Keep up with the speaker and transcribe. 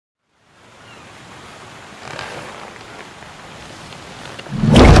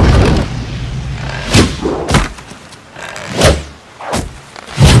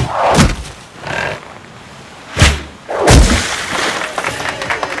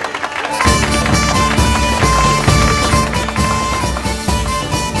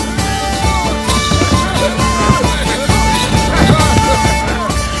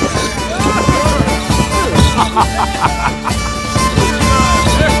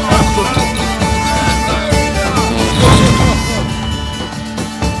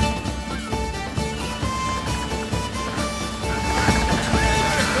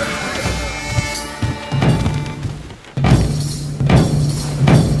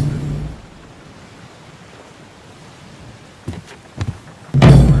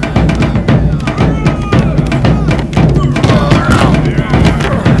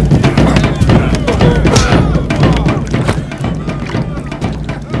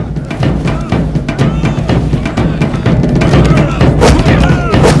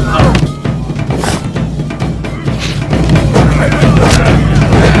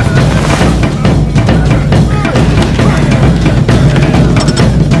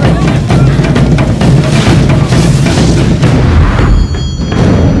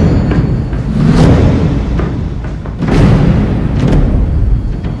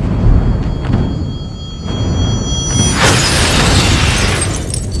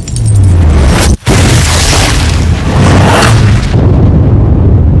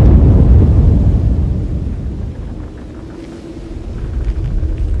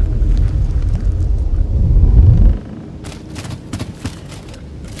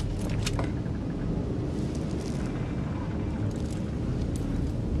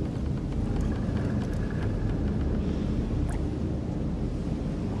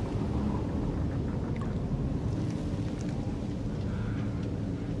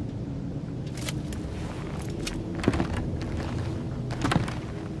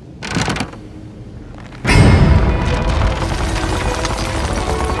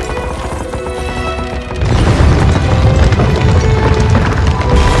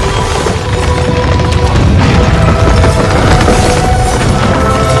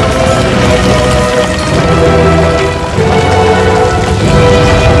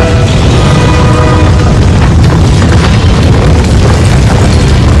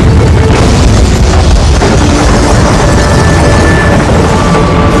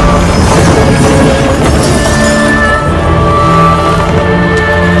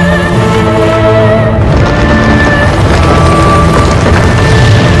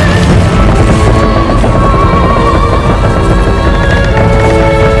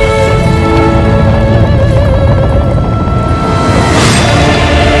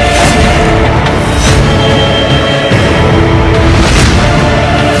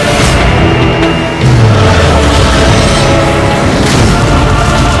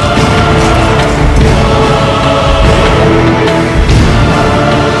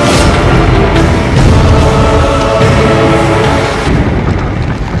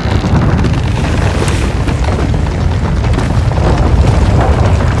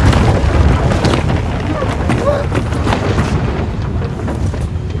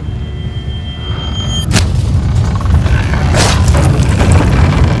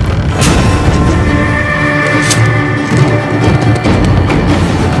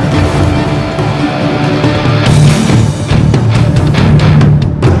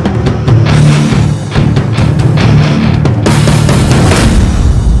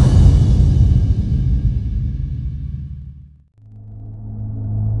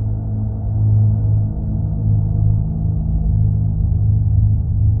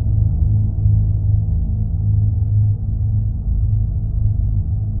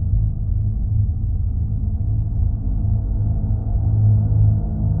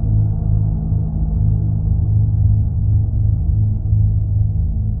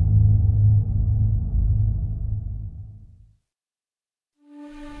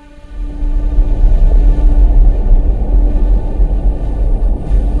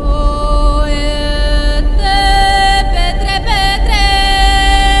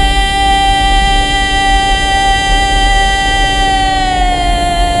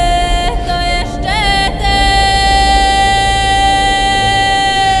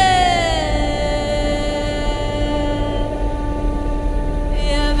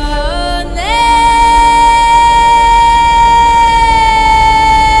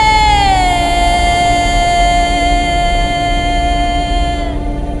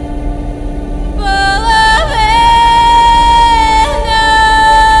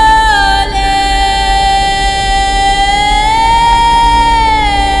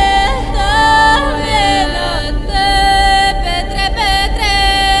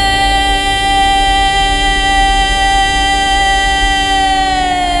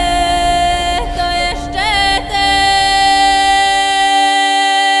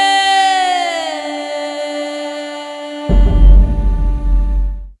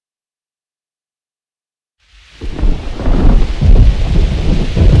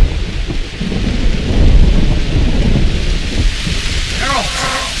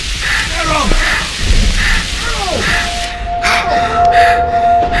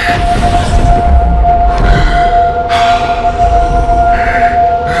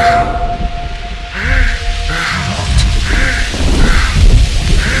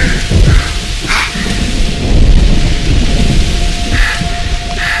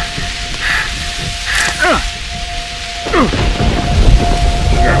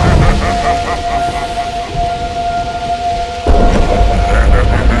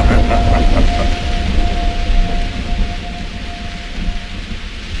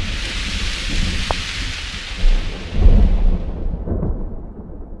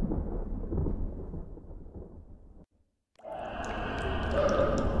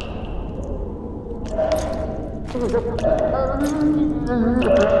Come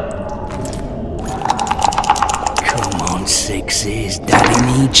on, sixes.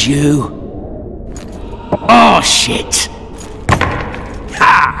 Daddy needs you. Oh, shit!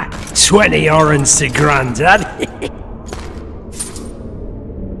 Ha! 20 orange to Grandad.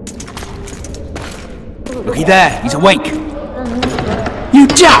 Looky there, he's awake. You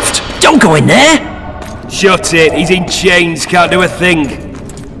daft! Don't go in there! Shut it, he's in chains, can't do a thing.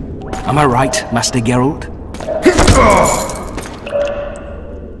 Am I right, Master Geralt?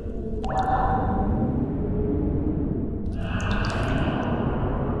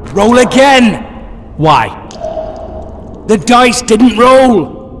 Roll again! Why? The dice didn't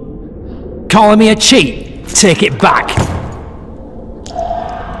roll! Calling me a cheat? Take it back.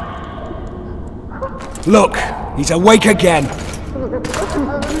 Look, he's awake again.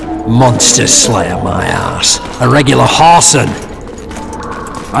 Monster slayer, my ass. A regular whoreson.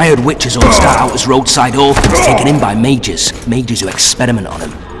 I heard witches all start out as roadside orphans taken in by mages. Mages who experiment on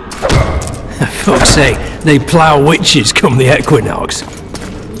them. Fuck's sake, they plough witches come the equinox.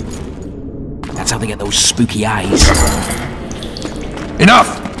 That's how they get those spooky eyes.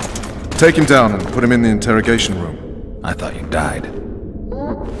 Enough! Take him down and put him in the interrogation room. I thought you died.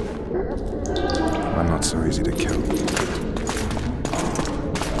 I'm not so easy to kill.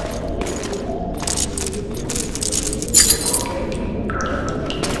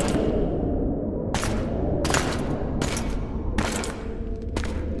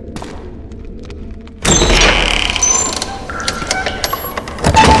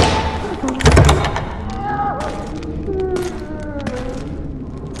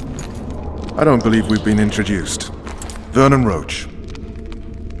 I don't believe we've been introduced. Vernon Roach.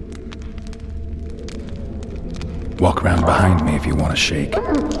 Walk around behind me if you want to shake.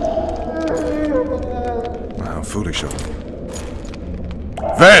 How foolish of me.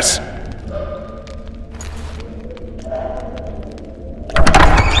 Vess!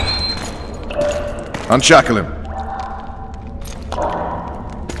 Unshackle him.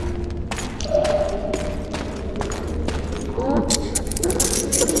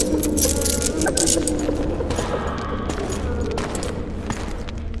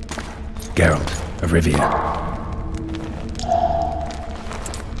 Geralt of Rivia.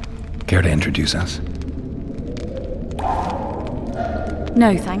 Care to introduce us?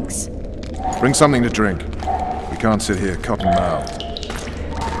 No, thanks. Bring something to drink. We can't sit here cotton-mouthed.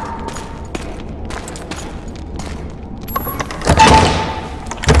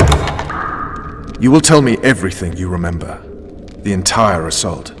 You will tell me everything you remember. The entire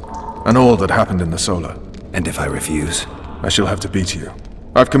assault. And all that happened in the Solar. And if I refuse? I shall have to beat you.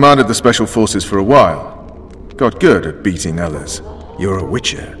 I've commanded the Special Forces for a while. Got good at beating others. You're a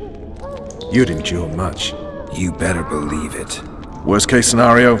witcher. You'd endure much. You better believe it. Worst case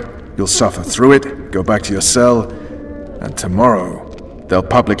scenario, you'll suffer through it, go back to your cell, and tomorrow, they'll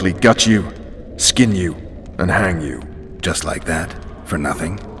publicly gut you, skin you, and hang you. Just like that? For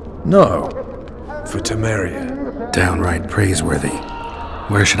nothing? No. For Temeria. Downright praiseworthy.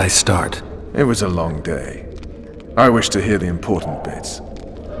 Where should I start? It was a long day. I wish to hear the important bits.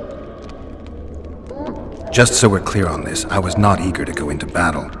 Just so we're clear on this, I was not eager to go into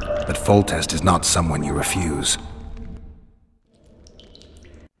battle, but Foltest is not someone you refuse.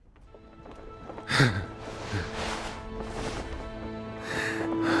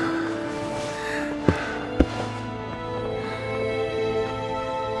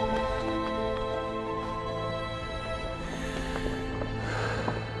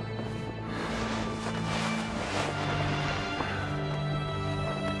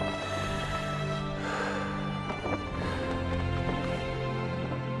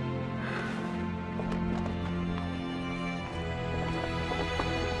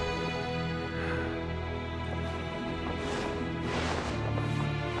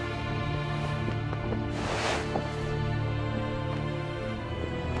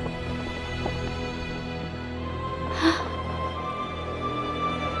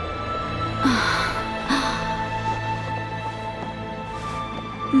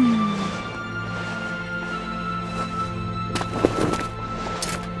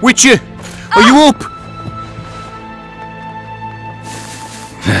 Witcher, are you up?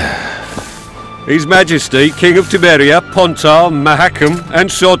 His Majesty, King of Temeria, Pontar, Mahakam,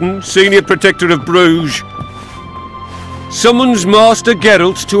 and Sodden, Senior Protector of Bruges, summons Master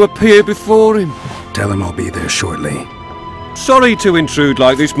Geralt to appear before him. Tell him I'll be there shortly. Sorry to intrude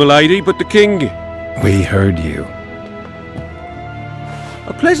like this, milady, but the King... We heard you.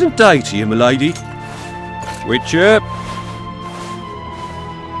 A pleasant day to you, milady. Witcher.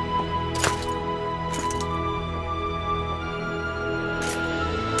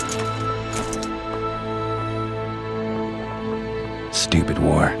 Stupid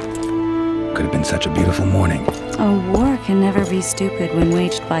war. Could have been such a beautiful morning. A war can never be stupid when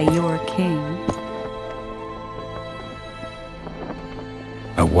waged by your king.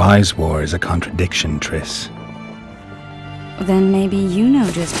 A wise war is a contradiction, Triss. Then maybe you know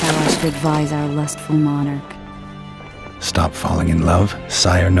just how I should advise our lustful monarch. Stop falling in love,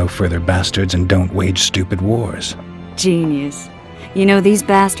 sire no further bastards, and don't wage stupid wars. Genius. You know, these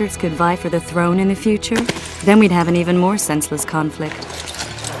bastards could vie for the throne in the future? Then we'd have an even more senseless conflict.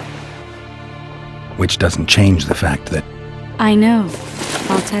 Which doesn't change the fact that... I know.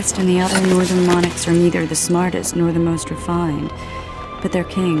 Valette and the other northern monarchs are neither the smartest nor the most refined. But they're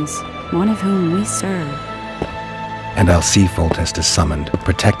kings, one of whom we serve. And I'll see Foltest is summoned,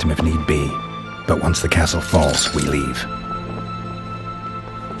 protect him if need be. But once the castle falls, we leave.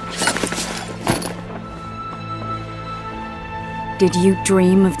 Did you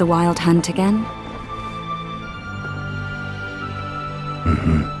dream of the wild hunt again?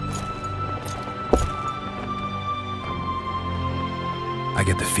 I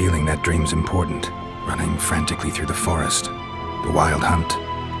get the feeling that dream's important. Running frantically through the forest. The wild hunt.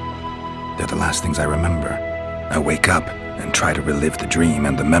 They're the last things I remember. I wake up and try to relive the dream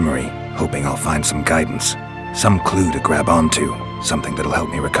and the memory, hoping I'll find some guidance. Some clue to grab onto. Something that'll help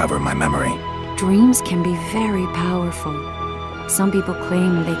me recover my memory. Dreams can be very powerful. Some people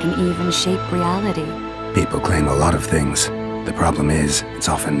claim they can even shape reality. People claim a lot of things. The problem is, it's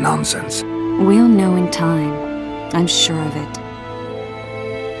often nonsense. We'll know in time. I'm sure of it.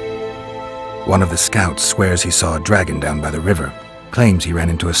 One of the scouts swears he saw a dragon down by the river. Claims he ran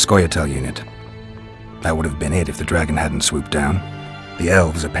into a Scoia'tael unit. That would have been it if the dragon hadn't swooped down. The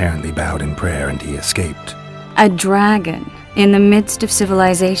elves apparently bowed in prayer and he escaped. A dragon? In the midst of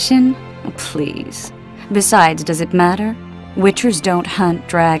civilization? Please. Besides, does it matter? Witchers don't hunt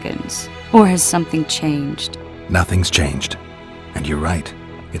dragons. Or has something changed? Nothing's changed. And you're right.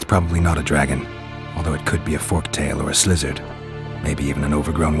 It's probably not a dragon. Although it could be a forktail or a slizzard. Maybe even an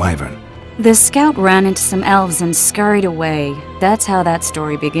overgrown wyvern. The scout ran into some elves and scurried away. That's how that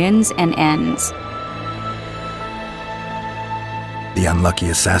story begins and ends. The unlucky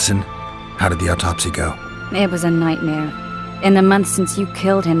assassin? How did the autopsy go? It was a nightmare. In the months since you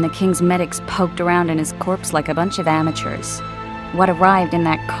killed him, the king's medics poked around in his corpse like a bunch of amateurs. What arrived in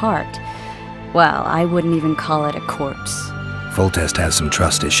that cart? Well, I wouldn't even call it a corpse. Foltest has some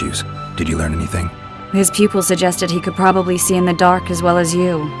trust issues. Did you learn anything? His pupil suggested he could probably see in the dark as well as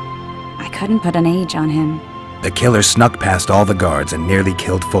you. I couldn't put an age on him. The killer snuck past all the guards and nearly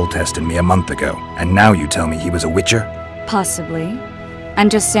killed Foltest and me a month ago. And now you tell me he was a witcher? Possibly. I'm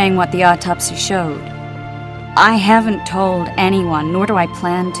just saying what the autopsy showed. I haven't told anyone, nor do I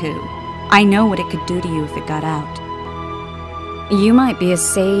plan to. I know what it could do to you if it got out. You might be a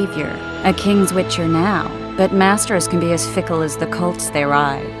savior, a king's witcher now, but masters can be as fickle as the cults they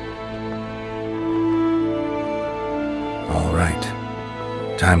ride. All right.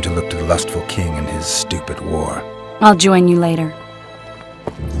 Time to look to the lustful king and his stupid war. I'll join you later.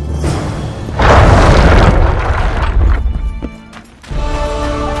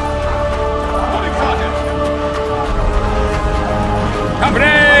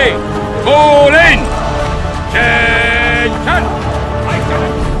 Company! Fall in!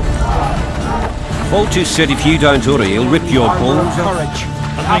 Foltest said if you don't hurry, he'll rip your balls off. Courage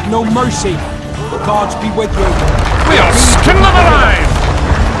and have no mercy. The gods be with you. We are still alive!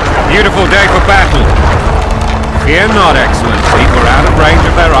 A beautiful day for battle. Fear not, Excellency, we're out of range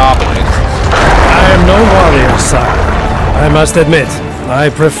of their arbaletts. I am no warrior, sire. I must admit, I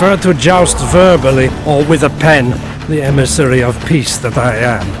prefer to joust verbally or with a pen, the emissary of peace that I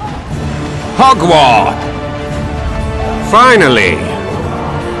am. Hogwar! Finally!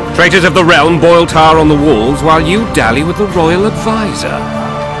 Traitors of the realm boil tar on the walls while you dally with the royal advisor.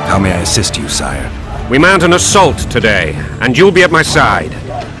 How may I assist you, sire? We mount an assault today, and you'll be at my side.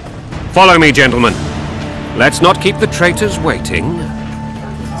 Follow me, gentlemen. Let's not keep the traitors waiting.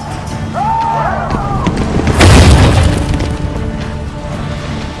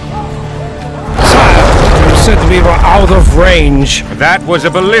 Sire, you said we were out of range. That was a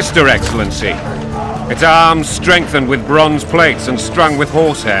ballista, Excellency. Its arms strengthened with bronze plates and strung with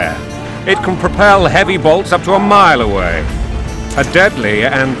horsehair. It can propel heavy bolts up to a mile away. A deadly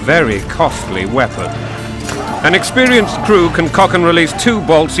and very costly weapon. An experienced crew can cock and release 2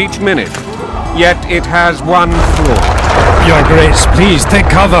 bolts each minute. Yet it has one flaw. Your Grace, please take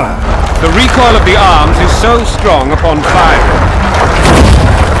cover. The recoil of the arms is so strong upon fire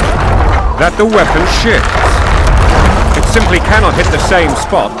that the weapon shifts. It simply cannot hit the same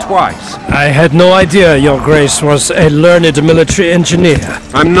spot twice. I had no idea Your Grace was a learned military engineer.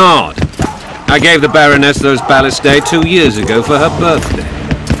 I'm not. I gave the Baroness those ballistae 2 years ago for her birthday.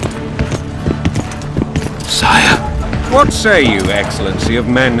 Sire. What say you, Excellency, of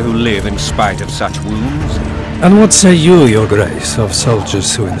men who live in spite of such wounds? And what say you, Your Grace, of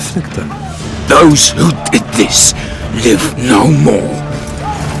soldiers who inflict them? Those who did this live no more.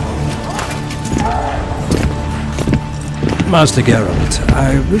 Master Geralt,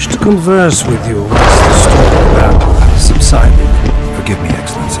 I wish to converse with you once the storm of battle has subsided. Forgive me,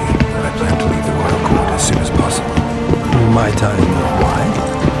 Excellency, but I plan to leave the royal court as soon as possible. Might I know why?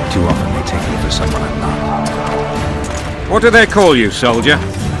 Too often they take me for someone I'm not. What do they call you, soldier?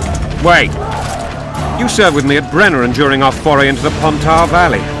 Wait. You served with me at Brenneran during our foray into the Pontar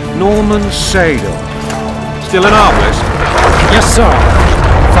Valley. Norman Sador. Still an arbalist? Yes, sir.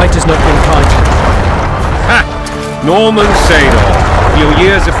 Fight has not been fighting. Ha! Norman Sador. For your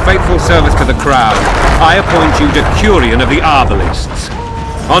years of faithful service to the crown, I appoint you Decurion of the Arbalists.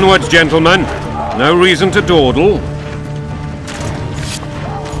 Onwards, gentlemen. No reason to dawdle.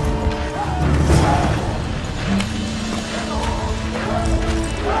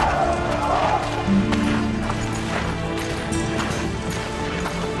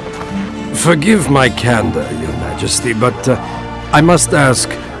 Forgive my candor, Your Majesty, but I must ask,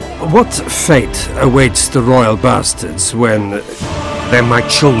 what fate awaits the royal bastards when... They're my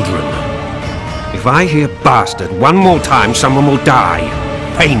children. If I hear bastard one more time, someone will die.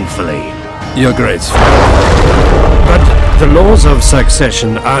 Painfully. Your Grace. But the laws of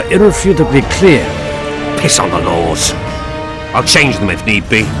succession are irrefutably clear. Piss on the laws. I'll change them if need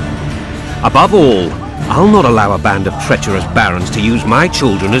be. Above all, I'll not allow a band of treacherous barons to use my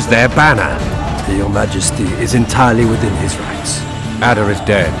children as their banner. Your Majesty is entirely within his rights. Ada is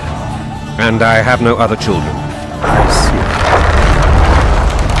dead, and I have no other children. I see.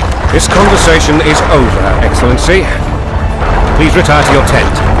 This conversation is over, Excellency. Please retire to your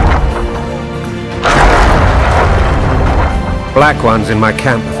tent. Black ones in my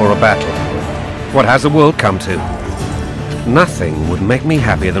camp before a battle. What has the world come to? Nothing would make me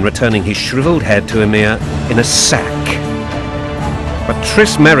happier than returning his shriveled head to Emir in a sack. But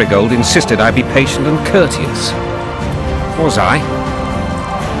Triss Merigold insisted I be patient and courteous. Was I?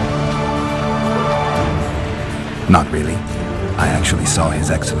 Not really. I actually saw His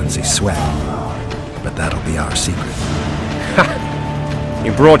Excellency sweat. But that'll be our secret.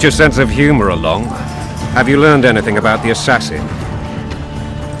 You brought your sense of humor along. Have you learned anything about the assassin?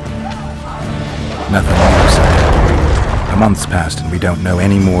 Nothing new, sir. A month's passed and we don't know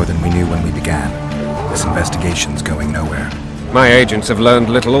any more than we knew when we began. This investigation's going nowhere. My agents have learned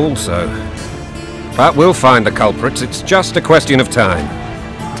little also. But we'll find the culprits. It's just a question of time.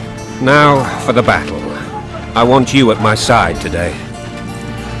 Now for the battle. I want you at my side today.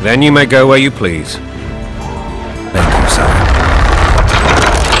 Then you may go where you please. Thank you, sire.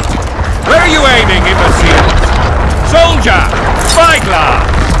 Where are you aiming, imbeciles? Soldier! Spyglass!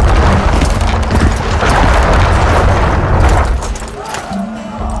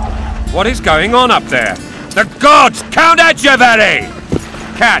 What is going on up there? The gods! Count Etcheverry!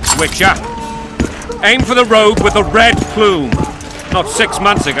 Catch, Witcher! Aim for the rogue with the red plume. Not 6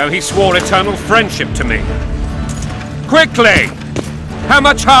 months ago, he swore eternal friendship to me. Quickly! How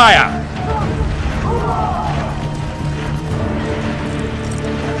much higher?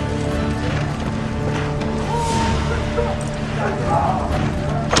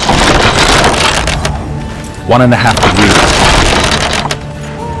 One and a half degrees.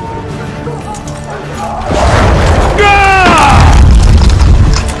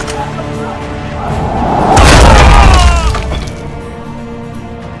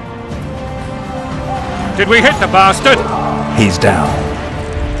 Did we hit the bastard? He's down.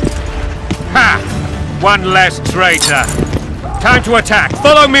 Ha! One less traitor. Time to attack.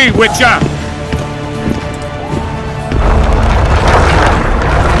 Follow me, Witcher!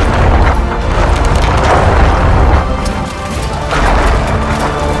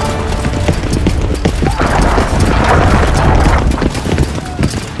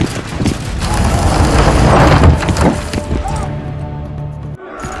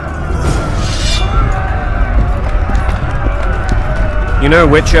 You know,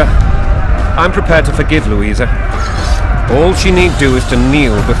 Witcher, I'm prepared to forgive Louisa. All she need do is to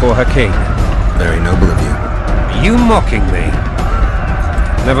kneel before her king. Very noble of you. Are you mocking me?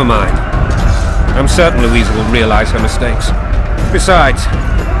 Never mind. I'm certain Louisa will realize her mistakes. Besides,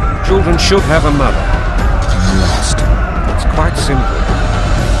 children should have a mother. I'm lost. It's quite simple.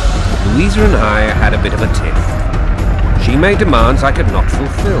 Louisa and I had a bit of a tiff. She made demands I could not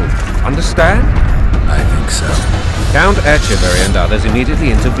fulfill. Understand? I think so. Count Etcheverry and others immediately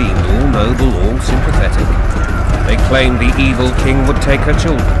intervened, all noble, all sympathetic. They claimed the evil king would take her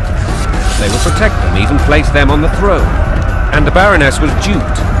children. they would protect them, even place them on the throne. And the Baroness was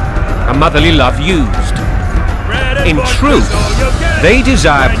duped, her motherly love used. In truth, they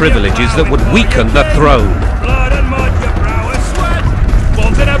desire privileges that would weaken the throne. Blood and mud, your brow and sweat.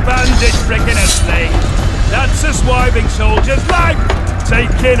 Wanted a bandage, breaking a slave. That's a swiving soldier's life.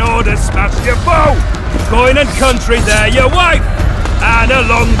 Taking orders, smash your foe. Coin and country, they're your wife. And a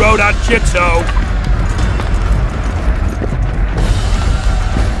long road at your toe.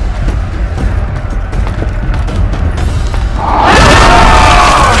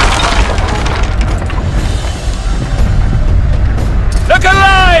 Look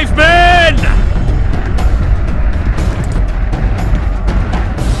alive, men!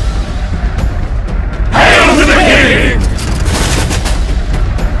 Hail to the king!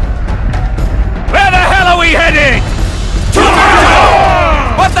 Where the hell are we headed?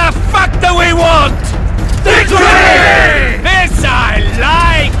 What the fuck do we want? Victory! This I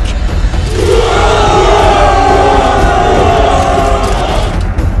like!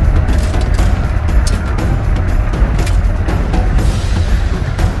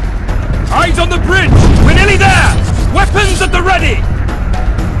 Eyes on the bridge! We're nearly there! Weapons at the ready!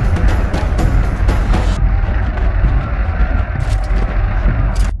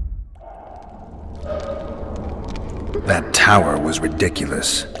 That tower was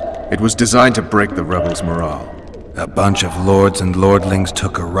ridiculous. It was designed to break the rebels' morale. A bunch of lords and lordlings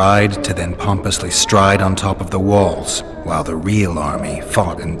took a ride to then pompously stride on top of the walls, while the real army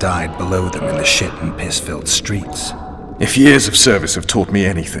fought and died below them in the shit and piss-filled streets. If years of service have taught me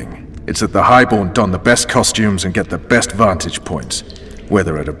anything, it's that the highborn don the best costumes and get the best vantage points,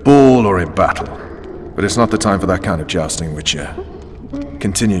 whether at a ball or in battle. But it's not the time for that kind of jousting, Witcher.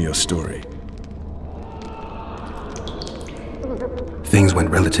 Continue your story. Things went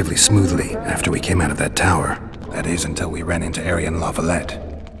relatively smoothly after we came out of that tower. That is, until we ran into Aryan Valette.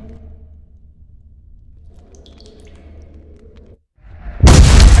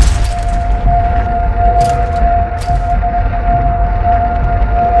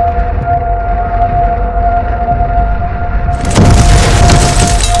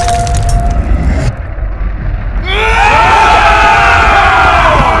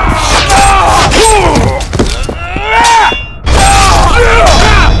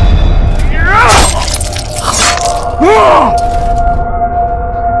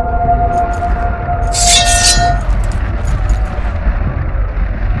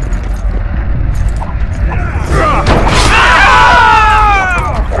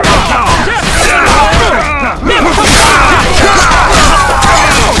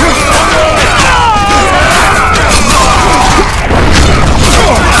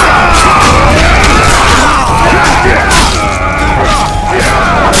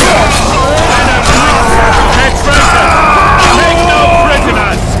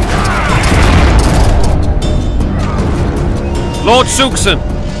 Lord Suxon,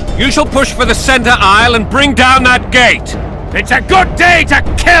 you shall push for the center aisle and bring down that gate. It's a good day to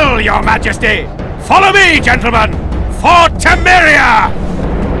kill, your majesty! Follow me, gentlemen! For Temeria!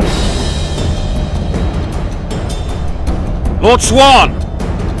 Lord Swan,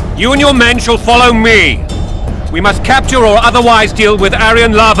 you and your men shall follow me. We must capture or otherwise deal with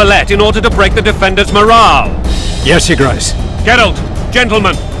Aryan Valette in order to break the defenders' morale. Yes, Your Grace. Geralt,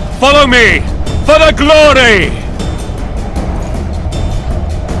 gentlemen, follow me! For the glory!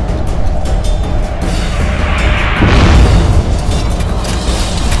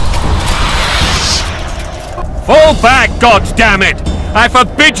 Fall back, goddammit! I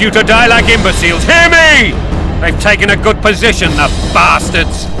forbid you to die like imbeciles, hear me! They've taken a good position, the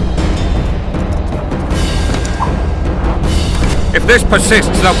bastards! If this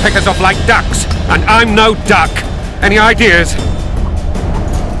persists, they'll pick us off like ducks, and I'm no duck. Any ideas?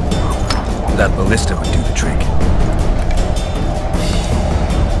 That ballista would do the trick.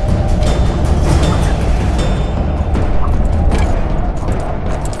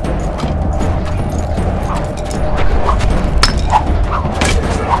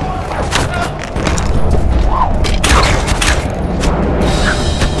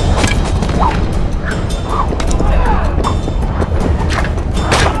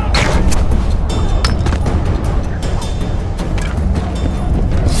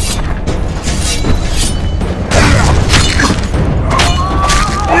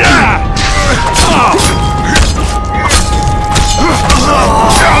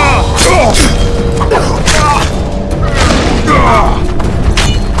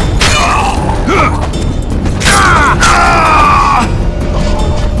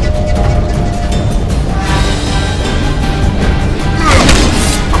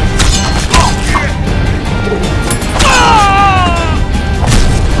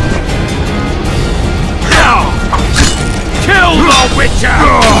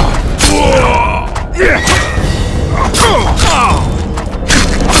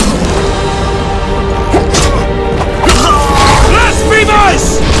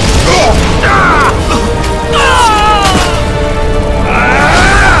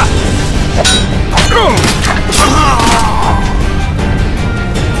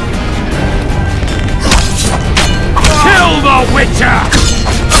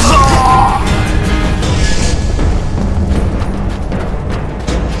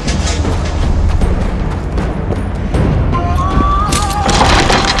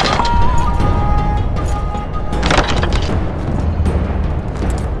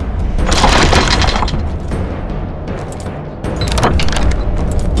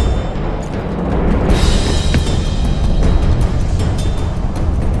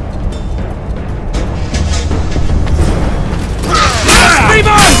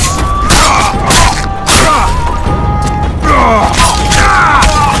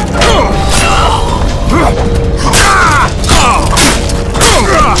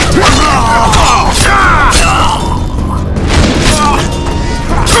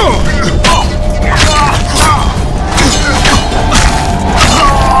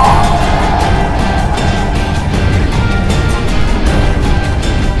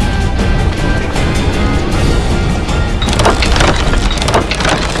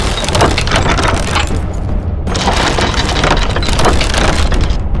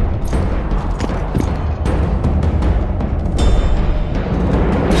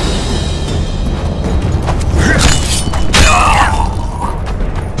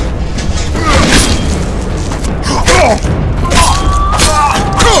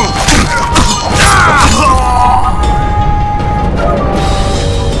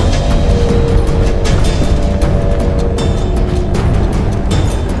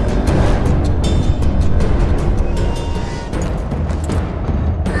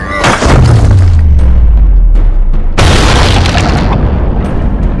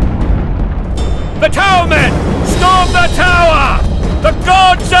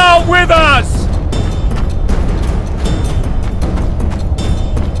 with us!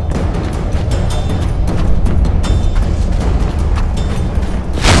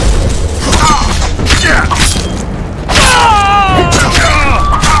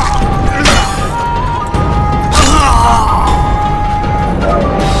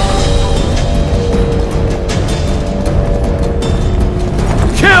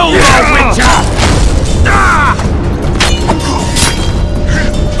 Kill the Witcher!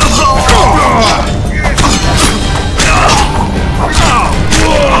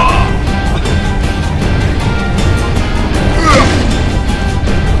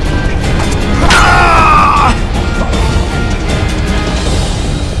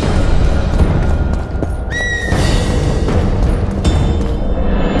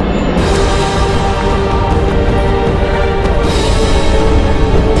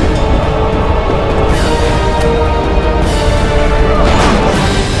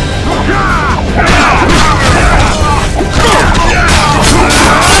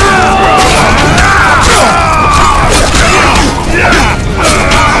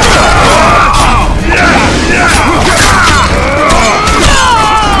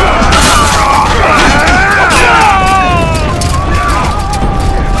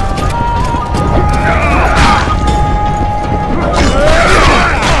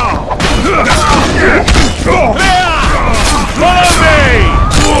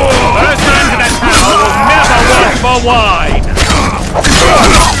 Wide!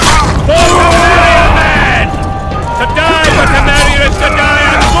 For Temeria, men! To die for Temeria is to die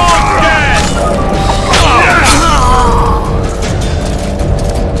a good death!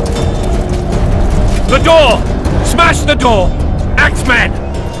 The door! Smash the door! Axemen!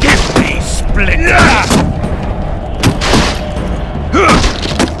 Give me split!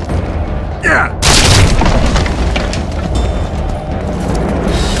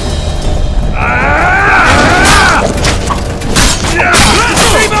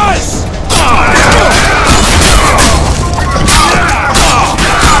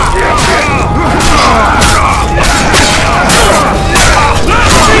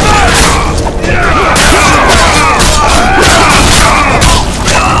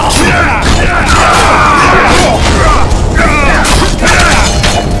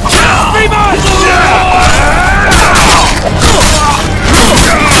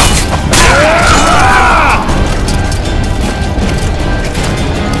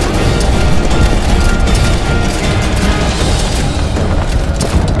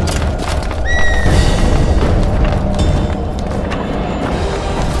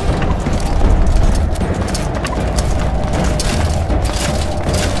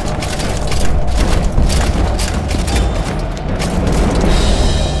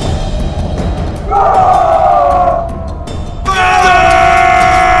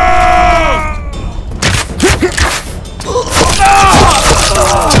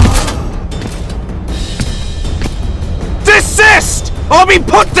 Or be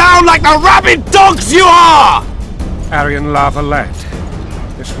put down like the rabid dogs you are! Aryan La Valette,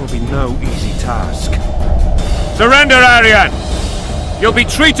 this will be no easy task. Surrender, Aryan! You'll be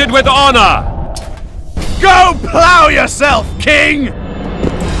treated with honor! Go plow yourself, King!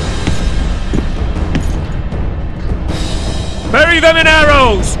 Bury them in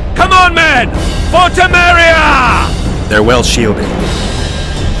arrows! Come on, men! For Temeria! They're well shielded.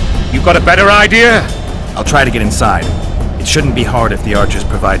 You got a better idea? I'll try to get inside. It shouldn't be hard if the archers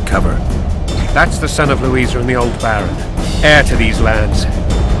provide cover. That's the son of Louisa and the old Baron, heir to these lands.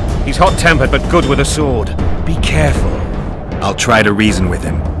 He's hot-tempered but good with a sword. Be careful. I'll try to reason with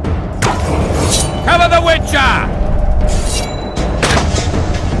him. Cover the Witcher!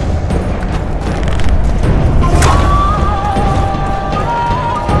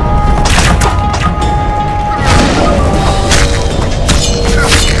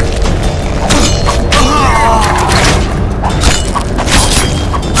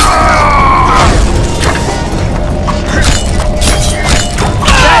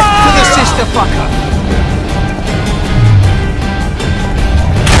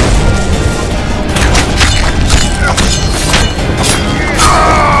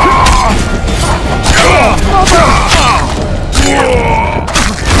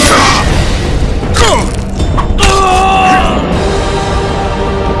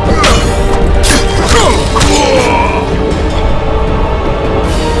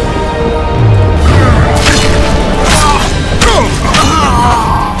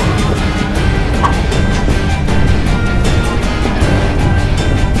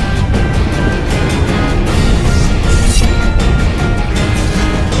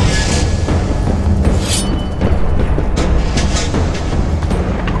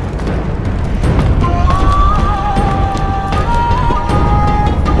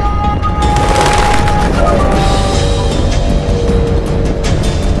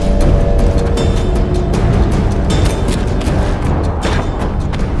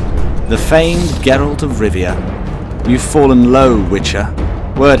 The famed Geralt of Rivia. You've fallen low, Witcher.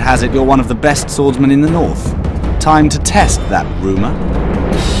 Word has it you're one of the best swordsmen in the north. Time to test that rumor.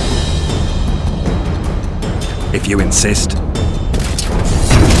 If you insist.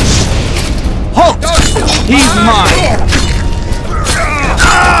 Halt! He's mine!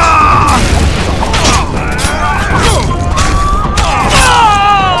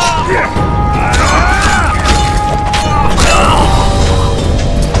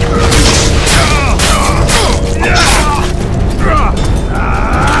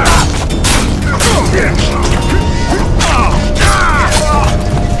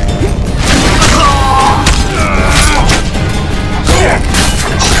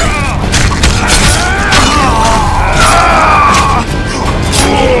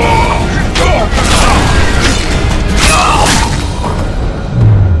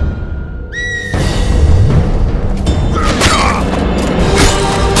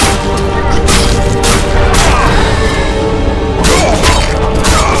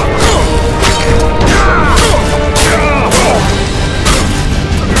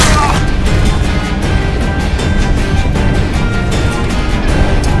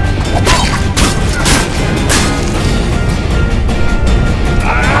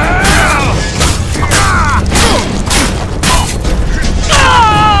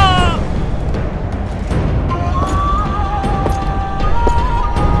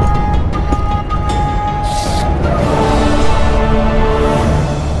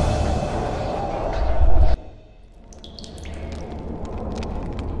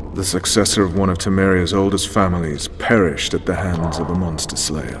 The successor of one of Temeria's oldest families perished at the hands of a monster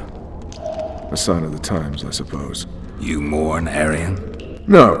slayer. A sign of the times, I suppose. You mourn Aryan?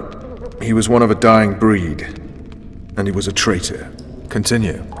 No. He was one of a dying breed. And he was a traitor.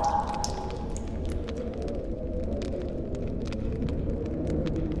 Continue.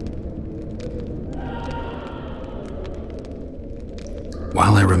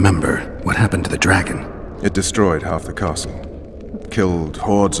 While I remember, what happened to the dragon? It destroyed half the castle. Killed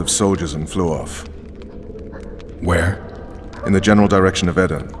hordes of soldiers and flew off. Where? In the general direction of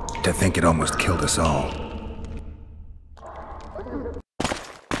Eden. To think it almost killed us all.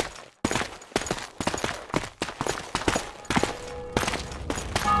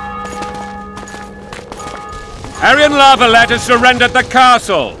 Aryan Valette has surrendered the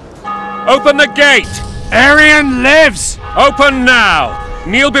castle! Open the gate! Aryan lives! Open now!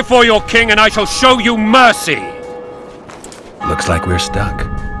 Kneel before your king and I shall show you mercy! Looks like we're stuck.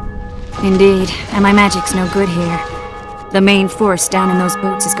 Indeed, and my magic's no good here. The main force down in those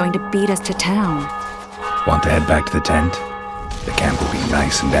boats is going to beat us to town. Want to head back to the tent? The camp will be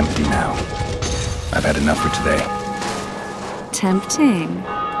nice and empty now. I've had enough for today. Tempting.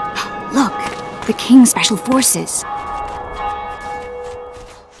 Look, the King's Special Forces.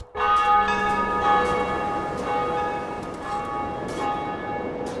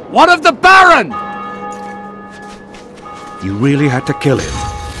 What of the Baron? You really had to kill him.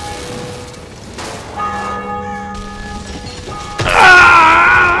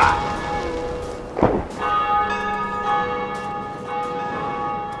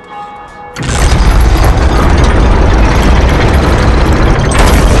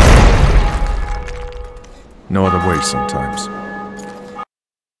 No other way sometimes.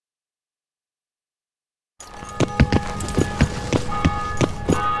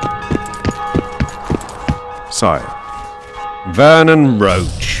 Sire. Vernon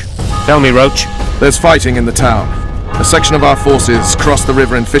Roach. Tell me, Roach. There's fighting in the town. A section of our forces crossed the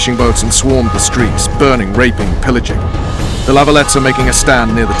river in fishing boats and swarmed the streets, burning, raping, pillaging. The Valettes are making a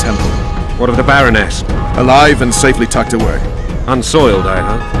stand near the temple. What of the Baroness? Alive and safely tucked away. Unsoiled, I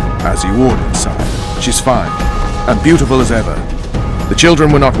hope. As you ordered, sire. She's fine, and beautiful as ever. The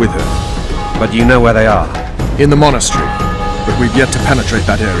children were not with her. But you know where they are? In the monastery, but we've yet to penetrate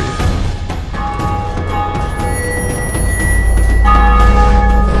that area.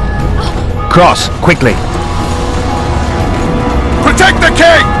 Cross, quickly! Protect the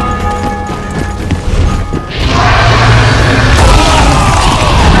king!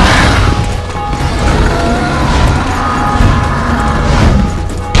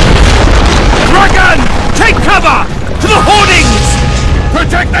 Dragon! Take cover! To the hoardings!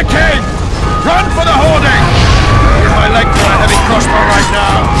 Protect the king! Run for the hoarding! Give my leg for a heavy crossbow right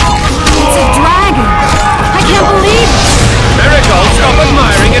now! It's a dragon! I can't believe it! Miracle, stop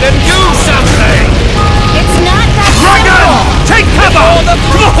admiring it and do something! It's not that Dragon! Take cover!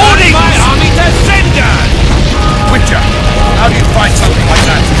 To the hoardings! My army to cinder! Witcher, how do you fight something like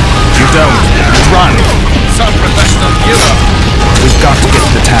that? You don't. Run! Some professional hero! We've got to get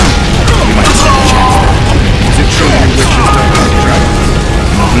to the town. We might stand a chance there. Is it true you witches don't like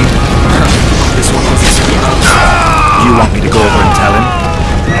dragons?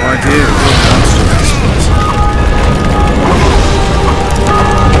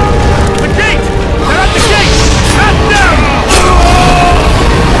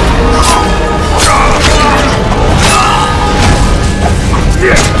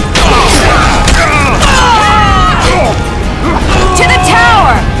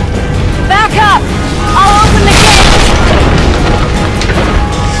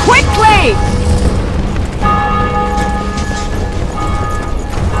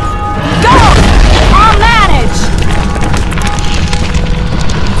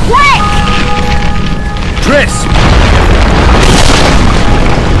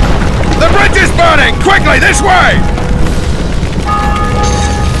 way! This way!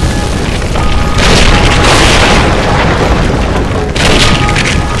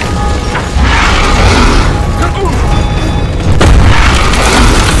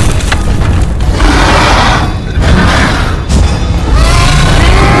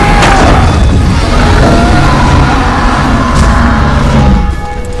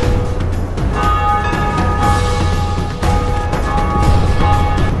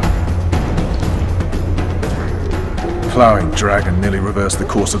 Plowing dragon nearly reversed the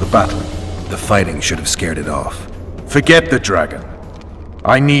course of the battle. The fighting should have scared it off. Forget the dragon.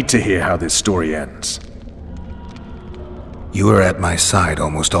 I need to hear how this story ends. You were at my side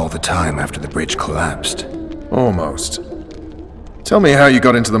almost all the time after the bridge collapsed. Almost. Tell me how you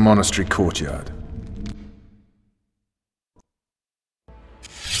got into the monastery courtyard.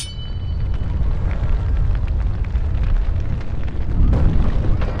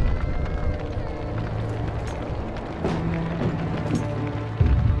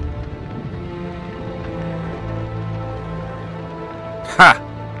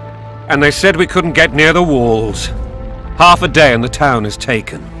 Ha! And they said we couldn't get near the walls. Half a day and the town is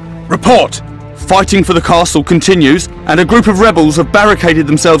taken. Report! Fighting for the castle continues, and a group of rebels have barricaded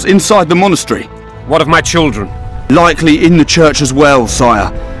themselves inside the monastery. What of my children? Likely in the church as well, sire.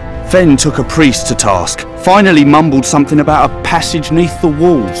 Fen took a priest to task. Finally mumbled something about a passage neath the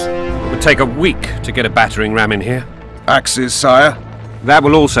walls. It would take a week to get a battering ram in here. Axes, sire? That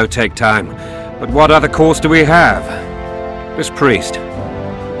will also take time. But what other course do we have? This priest.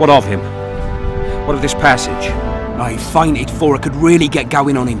 What of him? What of this passage? I fainted before I could really get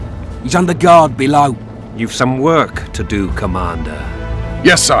going on him. He's under guard below. You've some work to do, Commander.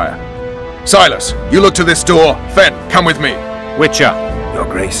 Yes, sire. Silas, you look to this door. Fen, come with me. Witcher. Your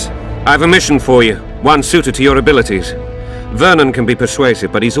Grace. I've a mission for you, one suited to your abilities. Vernon can be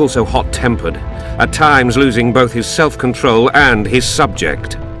persuasive, but he's also hot-tempered, at times losing both his self-control and his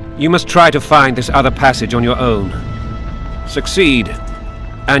subject. You must try to find this other passage on your own. Succeed,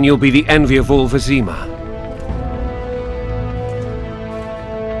 and you'll be the envy of all Vizima.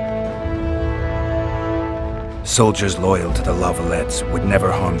 Soldiers loyal to the La Valettes would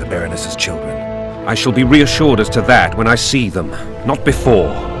never harm the Baroness's children. I shall be reassured as to that when I see them, not before.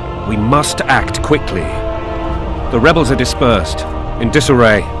 We must act quickly. The rebels are dispersed, in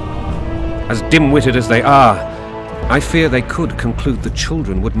disarray. As dim-witted as they are, I fear they could conclude the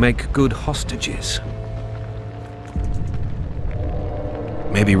children would make good hostages.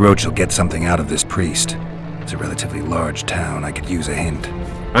 Maybe Roach will get something out of this priest. It's a relatively large town. I could use a hint.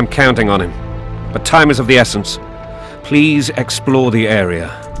 I'm counting on him. But time is of the essence. Please explore the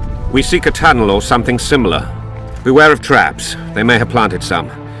area. We seek a tunnel or something similar. Beware of traps. They may have planted some.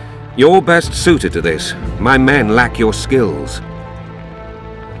 You're best suited to this. My men lack your skills.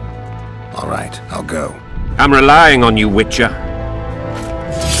 All right, I'll go. I'm relying on you, Witcher.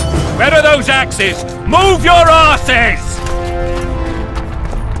 Where are those axes? Move your asses!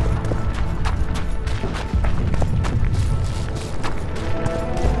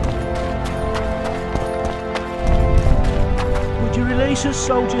 Would you release us,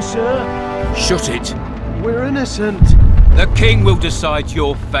 soldier, sir? Shut it. We're innocent. The king will decide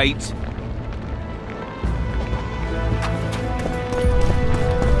your fate.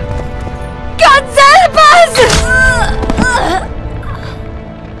 God help us!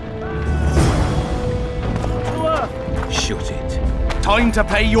 Shut it. Time to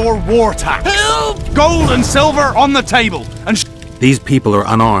pay your war tax. Help! Gold and silver on the table. And These people are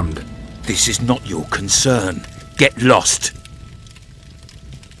unarmed. This is not your concern. Get lost.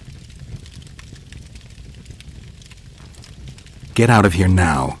 Get out of here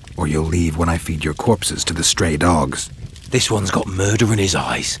now, or you'll leave when I feed your corpses to the stray dogs. This one's got murder in his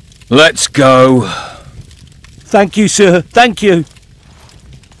eyes. Let's go. Thank you, sir. Thank you.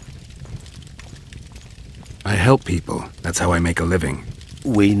 I help people. That's how I make a living.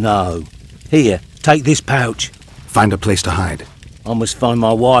 We know. Here, take this pouch. Find a place to hide. I must find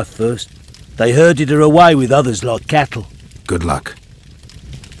my wife first. They herded her away with others like cattle. Good luck.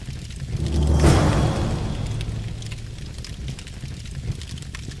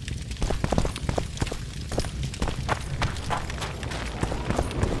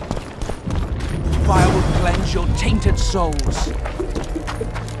 Fire will cleanse your tainted souls.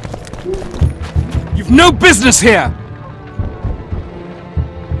 You've no business here!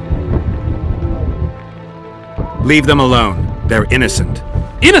 Leave them alone. They're innocent.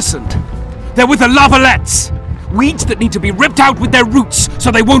 Innocent? They're with the La Valettes! Weeds that need to be ripped out with their roots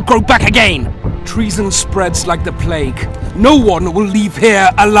so they won't grow back again! Treason spreads like the plague. No one will leave here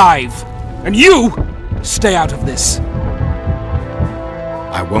alive. And you, stay out of this.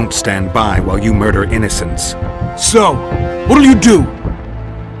 I won't stand by while you murder innocents. So, what'll you do?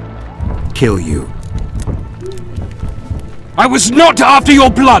 Kill you. I was not after your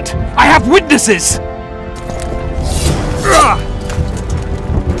blood! I have witnesses!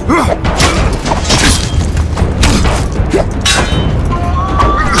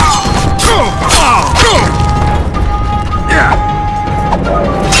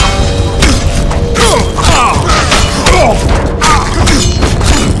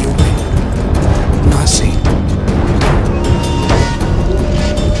 Mercy.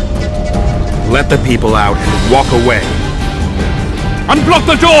 Let the people out and walk away. Unblock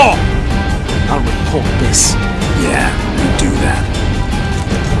the door! I'll report this. Yeah, you do that.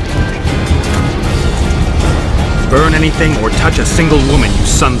 Burn anything or touch a single woman, you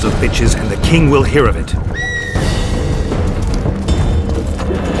sons of bitches, and the king will hear of it.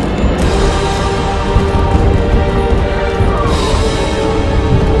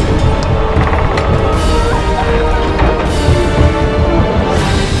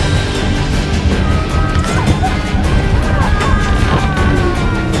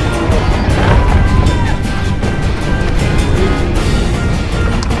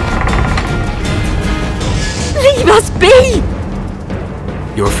 Leave us be!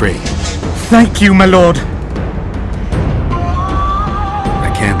 You're free. Thank you, my lord.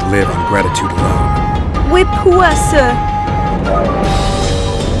 I can't live on gratitude alone. We're poor, sir.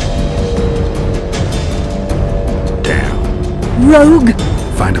 Damn. Rogue!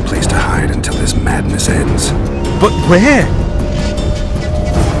 Find a place to hide until this madness ends. But where?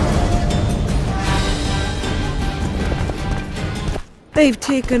 They've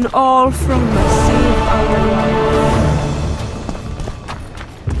taken all from us, save our life.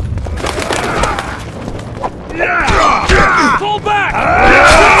 Fall back!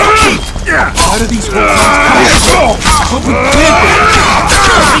 Why do these horses come? I hope we cleared them!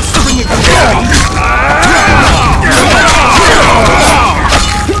 Let's bring it down!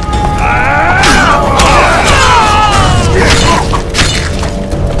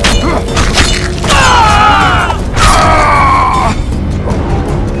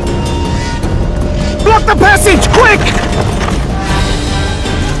 Block the passage, quick!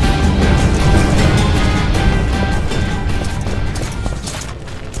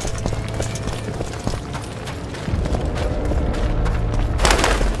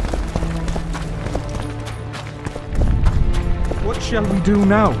 What shall we do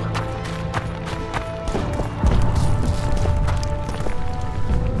now?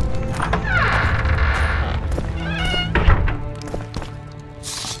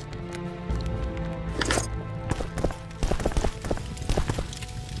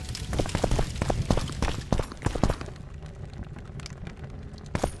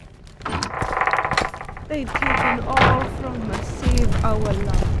 They've taken all from us, save our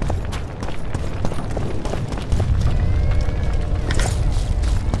life.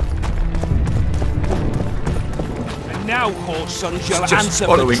 Now, whoresons, you'll Just answer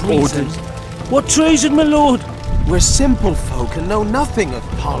for following treason. orders. What treason, my lord? We're simple folk and know nothing of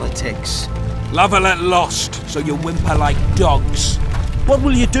politics. La Valette lost, so you whimper like dogs. What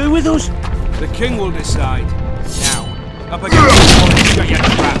will you do with us? The king will decide. Now, up against the wall and shut your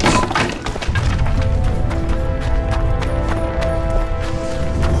traps.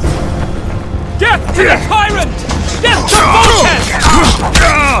 Death to the tyrant! Death to Valette!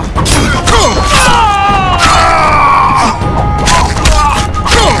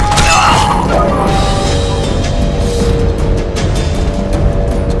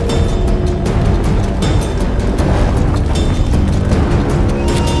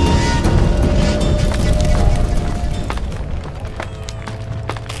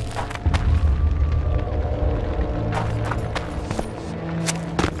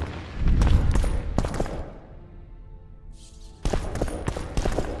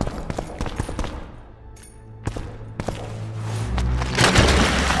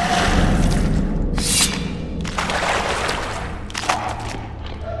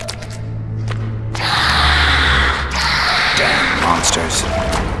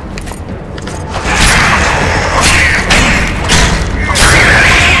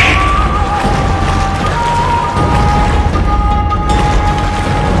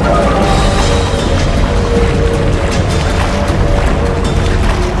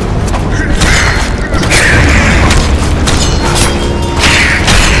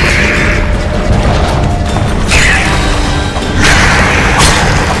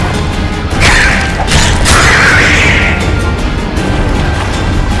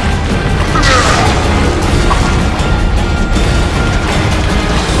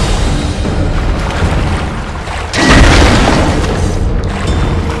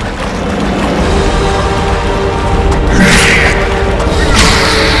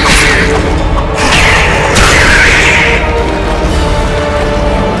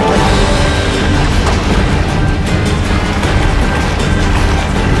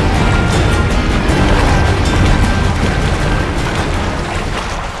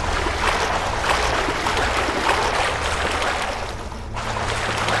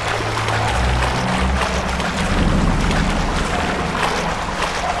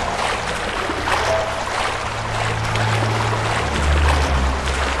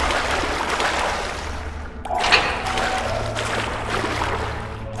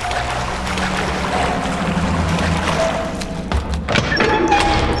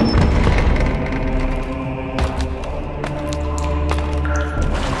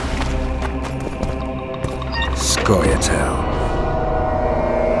 Scoia'tael.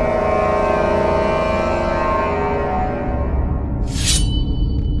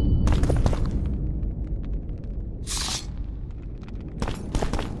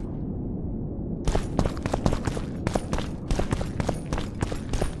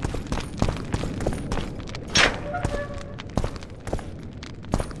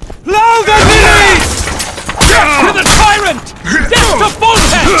 To the tyrant! Death to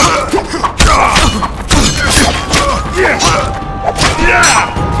Valette!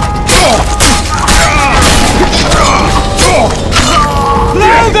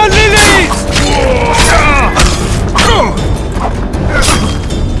 Blow the lilies!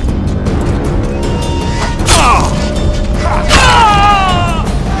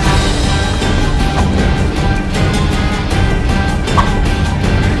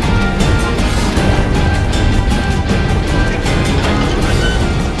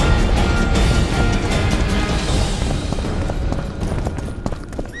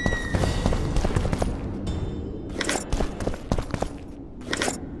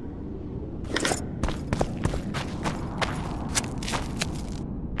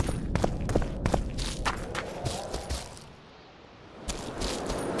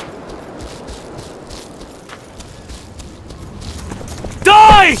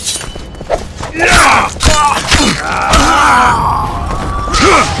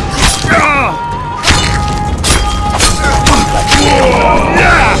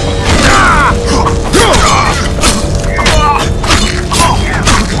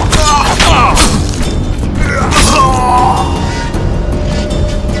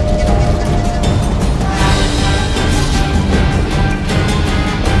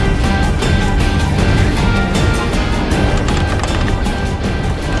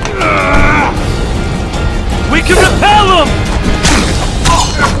 We can repel them!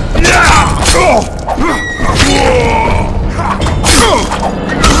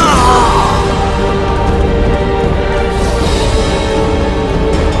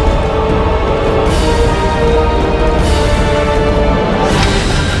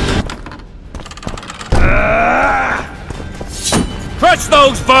 Crush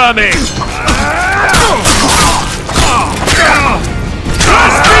those vermin!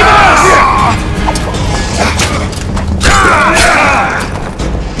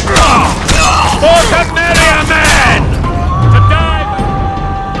 For Temeria, men! To die!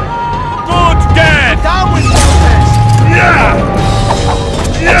 Good dead! Down with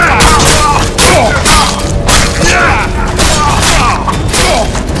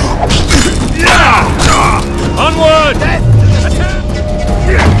Onward! Attack!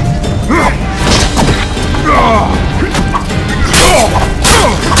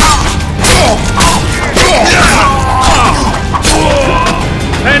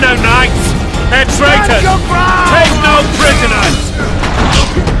 They're no knights! They're traitors! Take no prisoners!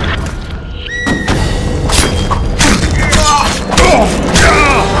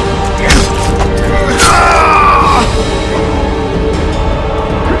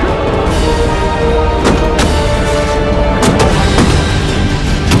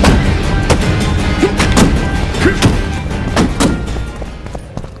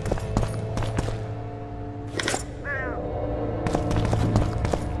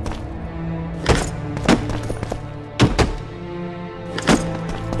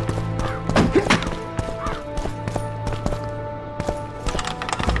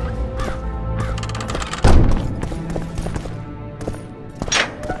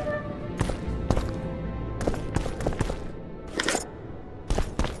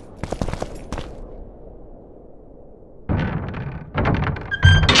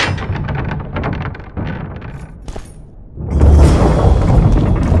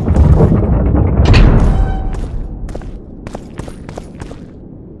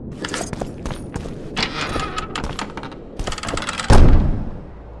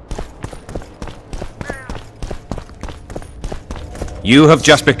 You have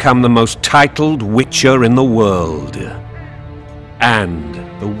just become the most titled witcher in the world. And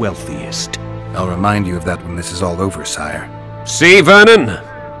the wealthiest. I'll remind you of that when this is all over, sire. See, Vernon?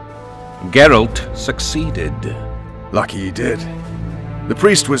 Geralt succeeded. Lucky he did. The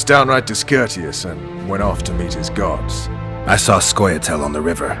priest was downright discourteous and went off to meet his gods. I saw Scoia'tael on the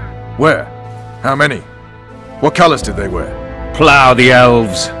river. Where? How many? What colors did they wear? Plough the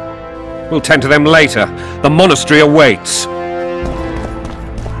elves. We'll tend to them later. The monastery awaits.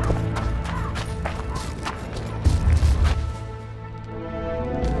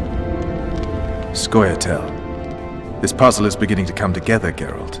 Scoia'tael. This puzzle is beginning to come together,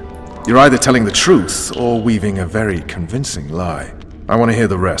 Geralt. You're either telling the truth or weaving a very convincing lie. I want to hear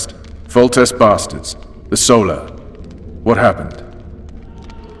the rest. Foltest bastards, the Solar, What happened?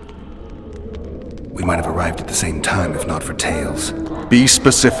 We might have arrived at the same time if not for tales. Be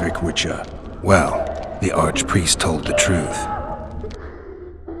specific, Witcher. Well, the Archpriest told the truth.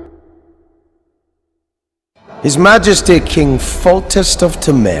 His Majesty King Foltest of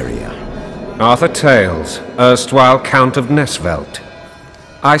Temeria. Arthur Tales, erstwhile Count of Nesvelt.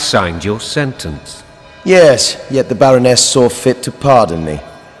 I signed your sentence. Yes, yet the Baroness saw fit to pardon me.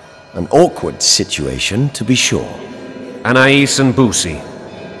 An awkward situation, to be sure. Anais and Boussy,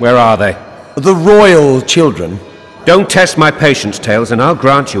 where are they? The royal children. Don't test my patience, Tales, and I'll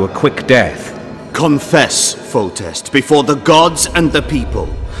grant you a quick death. Confess, Foltest, before the gods and the people.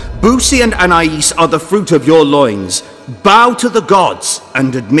 Boussy and Anais are the fruit of your loins. Bow to the gods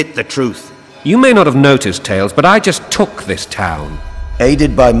and admit the truth. You may not have noticed, Tales, but I just took this town.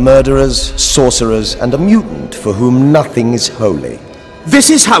 Aided by murderers, sorcerers, and a mutant for whom nothing is holy.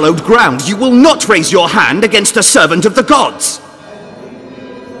 This is hallowed ground. You will not raise your hand against a servant of the gods!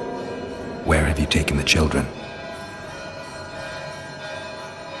 Where have you taken the children?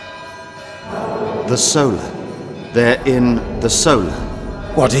 The Solar. They're in the Solar.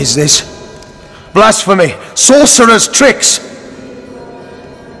 What is this? Blasphemy! Sorcerer's tricks!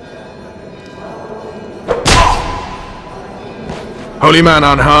 Holy man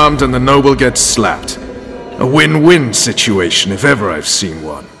unharmed and the noble gets slapped. A win-win situation, if ever I've seen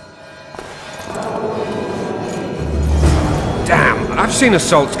one. Damn, I've seen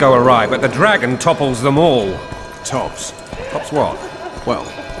assaults go awry, but the dragon topples them all. Tops. Tops what? Well,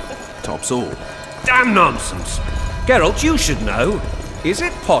 tops all. Damn nonsense! Geralt, you should know. Is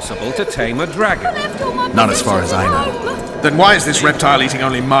it possible to tame a dragon? Not as far as I know. Then why is this reptile eating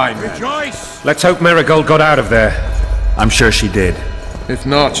only mine? Rejoice! Let's hope Marigold got out of there. I'm sure she did. If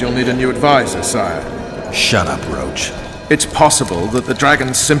not, you'll need a new advisor, sire. Shut up, Roach. It's possible that the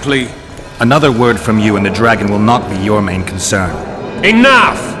dragon simply... Another word from you and the dragon will not be your main concern.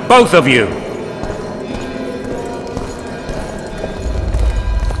 Enough! Both of you!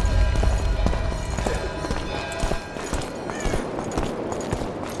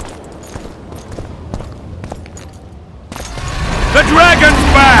 The dragon's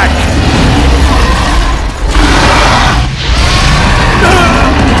back!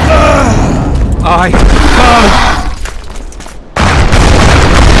 I can't!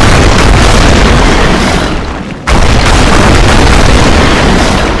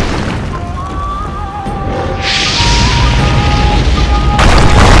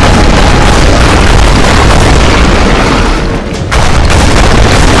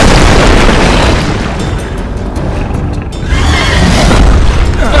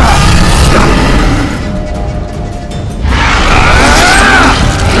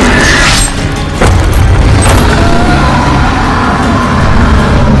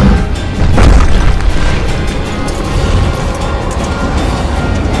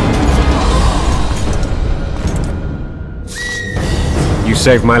 You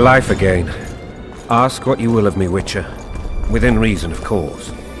saved my life again. Ask what you will of me, Witcher. Within reason, of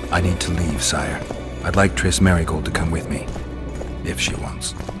course. I need to leave, sire. I'd like Triss Marigold to come with me. If she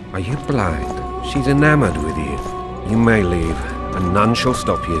wants. Are you blind? She's enamored with you. You may leave, and none shall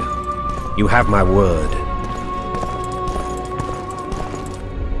stop you. You have my word.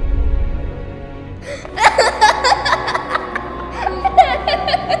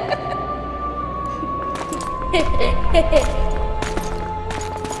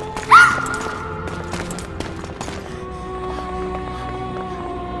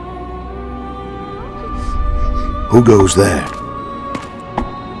 Who goes there?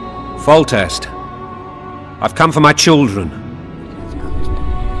 Foltest. I've come for my children.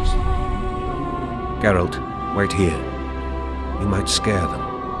 Geralt, wait here. You might scare them.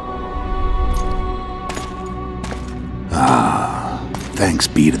 Ah, thanks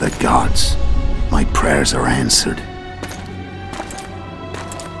be to the gods. My prayers are answered.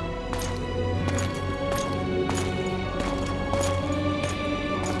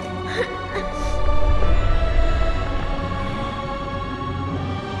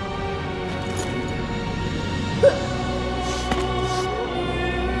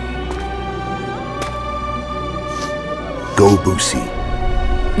 Go, Boussy.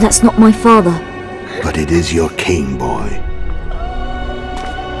 That's not my father. But it is your king, boy.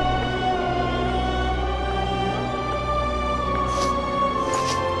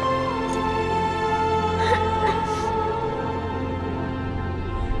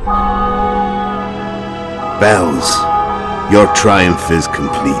 Bells, your triumph is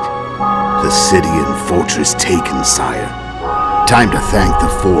complete. The city and fortress taken, sire. Time to thank the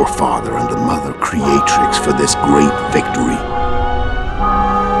forefather and the mother creatrix for this great victory.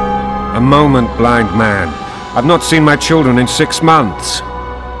 A moment, blind man. I've not seen my children in 6 months.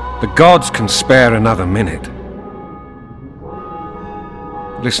 The gods can spare another minute.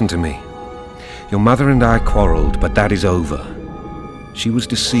 Listen to me. Your mother and I quarreled, but that is over. She was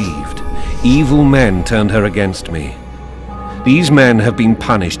deceived. Evil men turned her against me. These men have been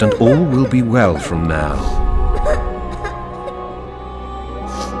punished, and all will be well from now.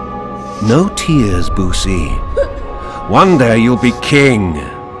 No tears, Boosie. One day you'll be king,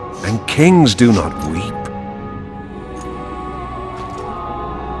 and kings do not weep.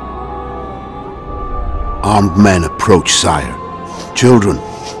 Armed men approach, sire. Children,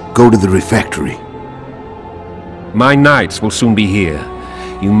 go to the refectory. My knights will soon be here.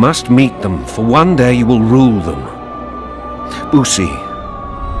 You must meet them, for one day you will rule them. Boosie,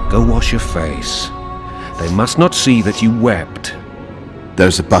 go wash your face. They must not see that you wept.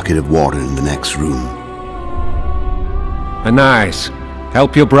 There's a bucket of water in the next room. Anais,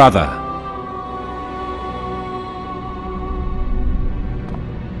 help your brother.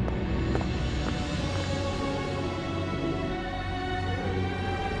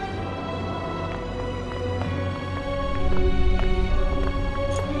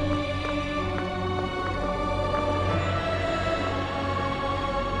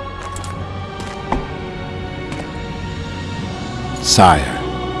 Sire,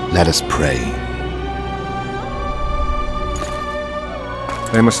 let us pray.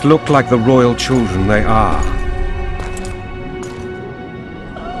 They must look like the royal children they are.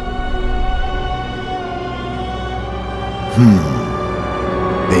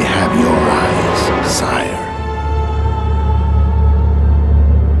 They have your eyes, sire.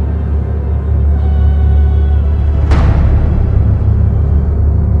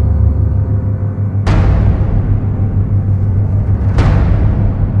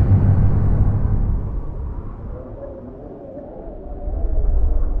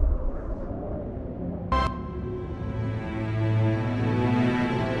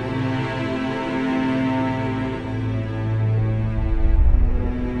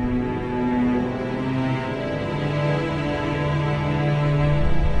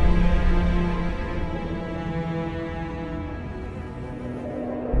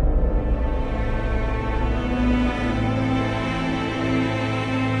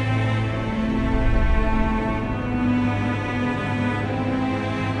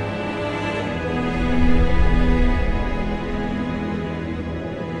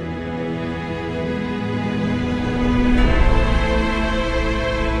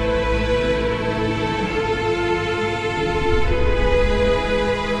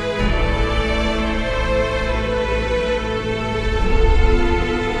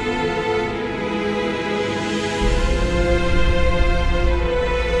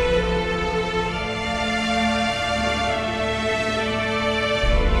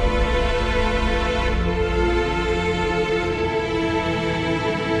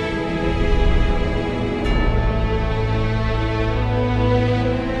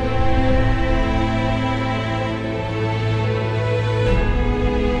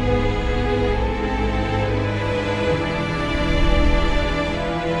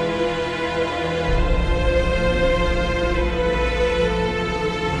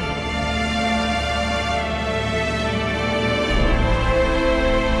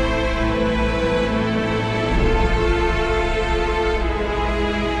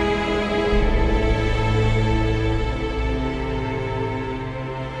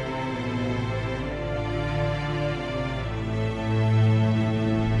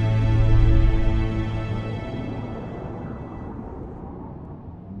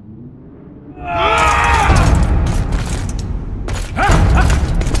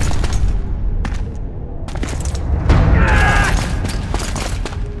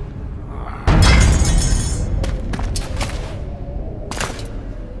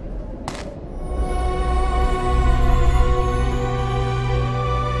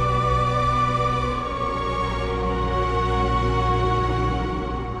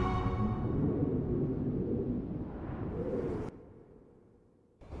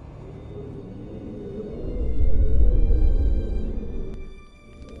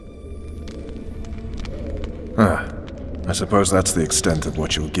 I suppose that's the extent of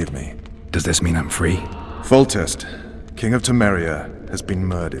what you'll give me. Does this mean I'm free? Foltest, King of Temeria, has been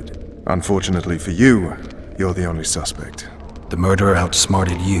murdered. Unfortunately for you, you're the only suspect. The murderer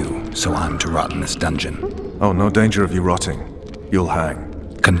outsmarted you, so I'm to rot in this dungeon. Oh, no danger of you rotting. You'll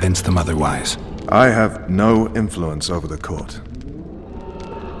hang. Convince them otherwise. I have no influence over the court.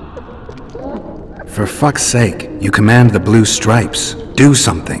 For fuck's sake, you command the blue stripes. Do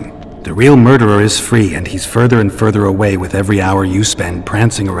something. The real murderer is free, and he's further and further away with every hour you spend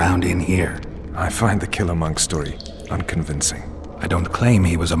prancing around in here. I find the killer monk story unconvincing. I don't claim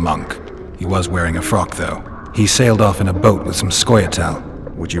he was a monk. He was wearing a frock, though. He sailed off in a boat with some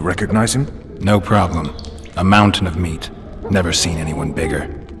scoia'tael. Would you recognize him? No problem. A mountain of meat. Never seen anyone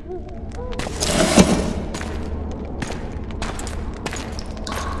bigger.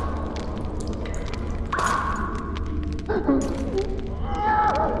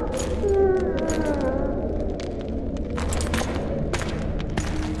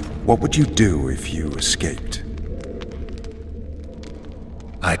 What would you do if you escaped?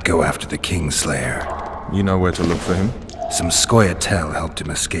 I'd go after the Kingslayer. You know where to look for him? Some scoia'tael helped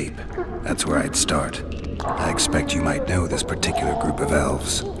him escape. That's where I'd start. I expect you might know this particular group of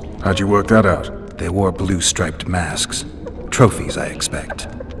elves. How'd you work that out? They wore blue-striped masks. Trophies, I expect.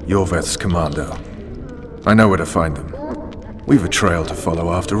 You're Veth's commando. I know where to find them. We've a trail to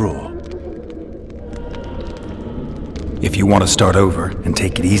follow after all. If you want to start over and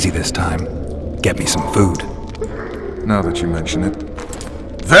take it easy this time, get me some food. Now that you mention it.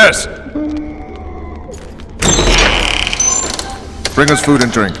 Veth! Bring us food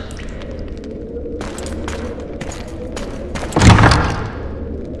and drink.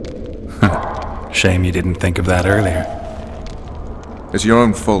 Shame you didn't think of that earlier. It's your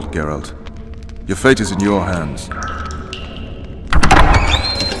own fault, Geralt. Your fate is in your hands.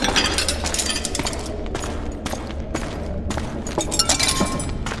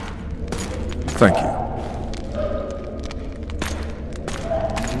 Thank you.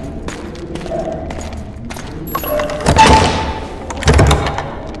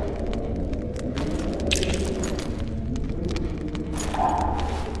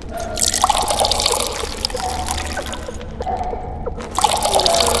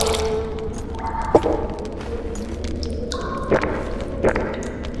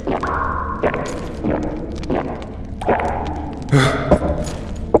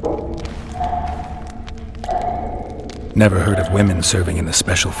 Never heard of women serving in the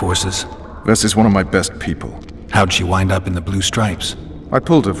special forces. Vess is one of my best people. How'd she wind up in the blue stripes? I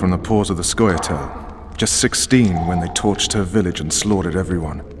pulled her from the paws of the scoia'tael. Just 16 when they torched her village and slaughtered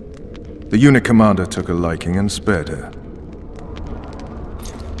everyone. The unit commander took a liking and spared her.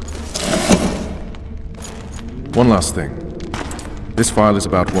 One last thing. This file is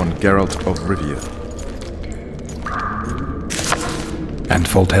about one Geralt of Rivia. And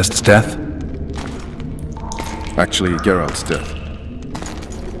Foltest's death? Actually, Geralt's death.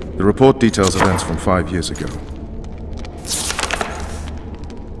 The report details events from 5 years ago.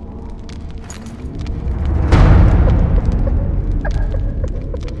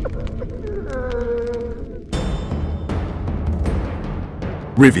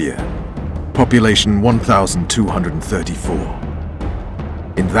 Rivia. Population 1,234.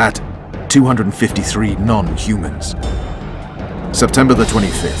 In that, 253 non-humans. September the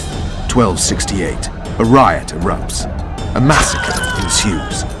 25th, 1268. A riot erupts. A massacre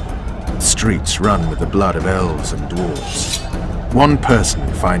ensues. The streets run with the blood of elves and dwarves. One person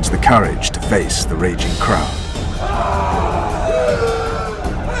finds the courage to face the raging crowd.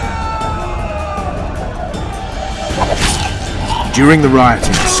 During the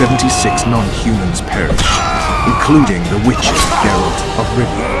rioting, 76 non-humans perished, including the witcher Geralt of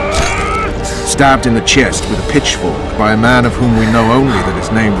Rivia. Stabbed in the chest with a pitchfork by a man of whom we know only that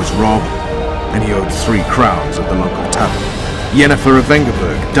his name was Rob, and he owed 3 crowns at the local tavern. Yennefer of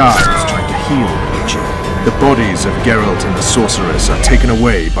Vengerberg dies trying to heal the witcher. The bodies of Geralt and the sorceress are taken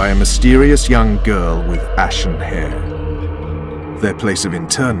away by a mysterious young girl with ashen hair. Their place of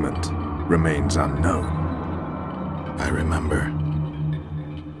interment remains unknown. I remember.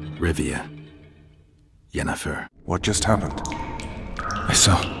 Rivia. Yennefer. What just happened? I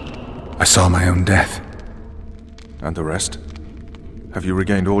saw my own death. And the rest? Have you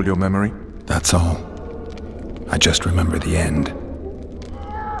regained all your memory? That's all. I just remember the end.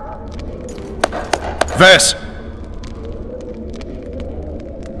 Vess!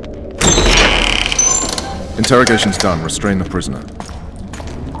 Interrogation's done. Restrain the prisoner.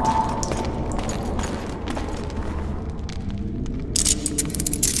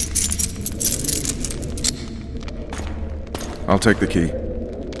 I'll take the key.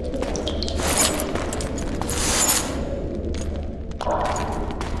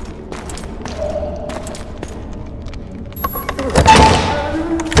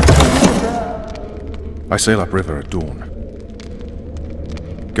 I sail upriver at dawn.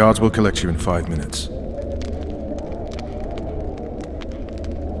 Guards will collect you in 5 minutes.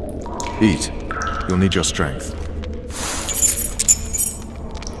 Eat. You'll need your strength.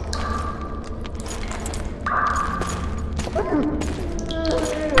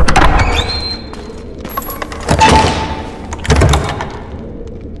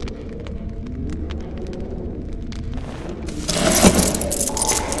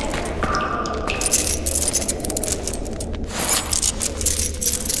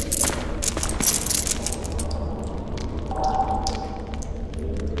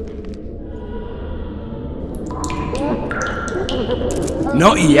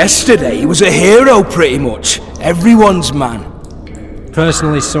 Not yesterday, he was a hero pretty much. Everyone's man.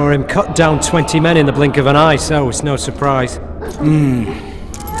 Personally saw him cut down 20 men in the blink of an eye, so it's no surprise.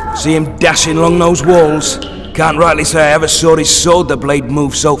 See him dashing along those walls? Can't rightly say I ever saw his sword the blade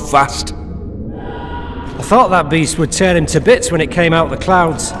move so fast. I thought that beast would tear him to bits when it came out of the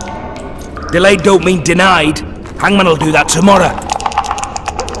clouds. Delayed don't mean denied. Hangman will do that tomorrow.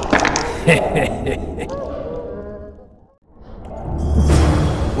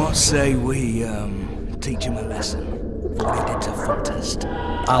 What say we, teach him a lesson? For what he did to Foltest.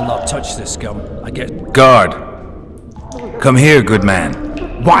 I'll not touch this scum. I get... Guard! Come here, good man.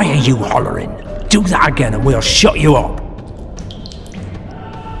 Why are you hollering? Do that again and we'll shut you up.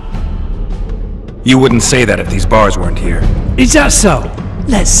 You wouldn't say that if these bars weren't here. Is that so?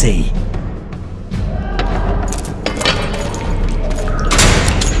 Let's see.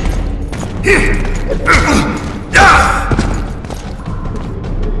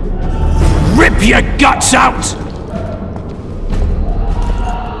 Rip your guts out!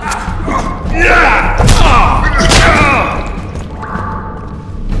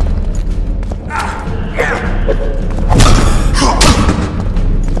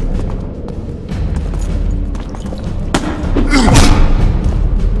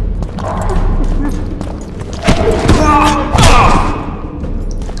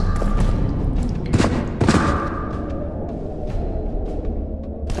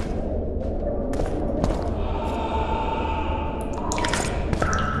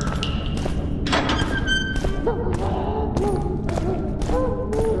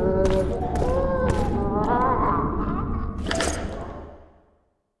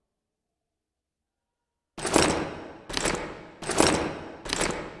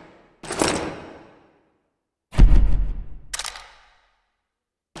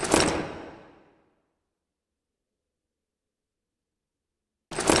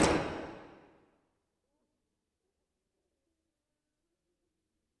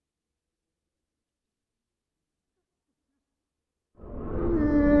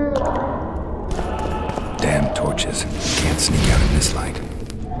 Damn torches. Can't sneak out in this light.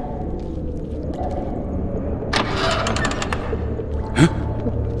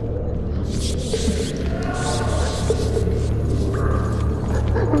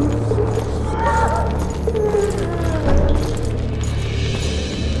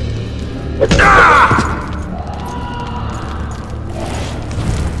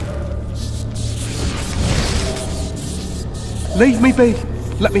 Leave me be.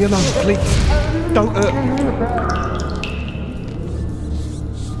 Let me alone, please. Don't hurt me.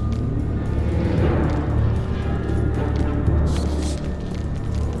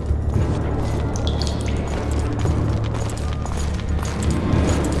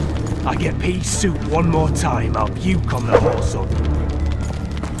 I get pea soup one more time, I'll puke on the horse on.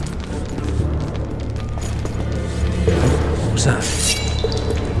 What's that?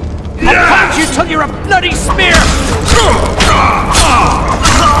 I'll punch you till you're a bloody smear!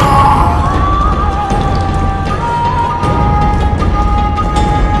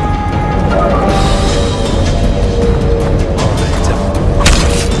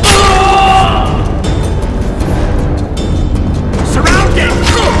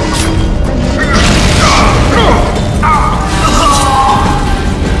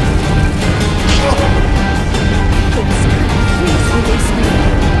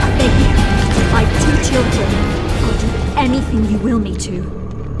 Anything you will me to.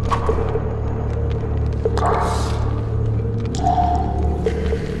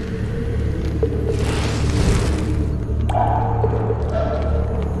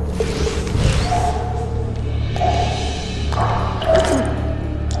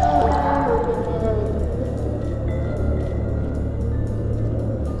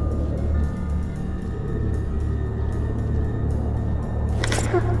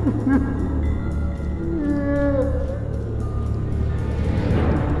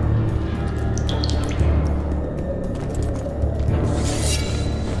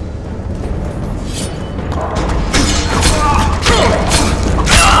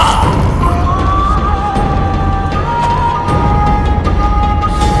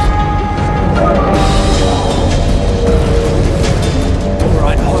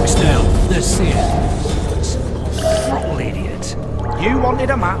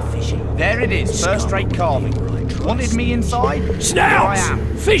 First-rate carving. Wanted me inside? Snouts! Here I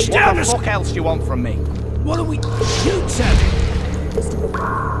am. Fish down the... What the fuck else do you want from me? What are we... You tell me. The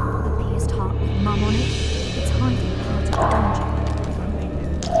pierced heart with mum on it. It's hiding part of the dungeon.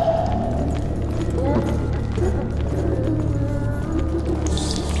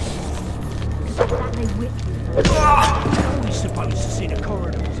 That they whip. How are we supposed to see the corridor?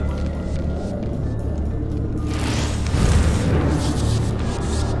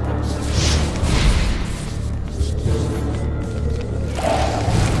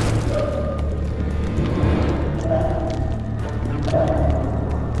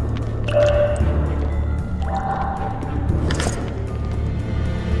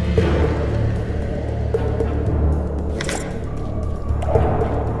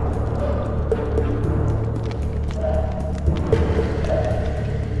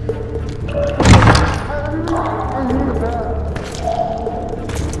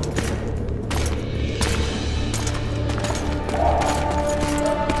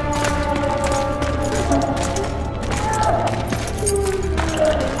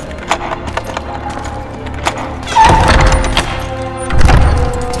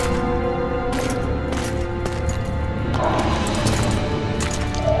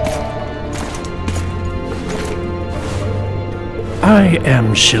 I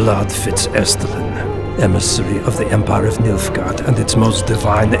am Shilad Fitz-Estelin, emissary of the Empire of Nilfgaard and its most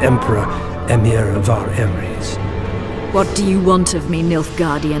divine emperor, Emir Var Emrys. What do you want of me,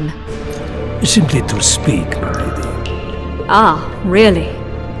 Nilfgaardian? Simply to speak, my lady. Ah, really?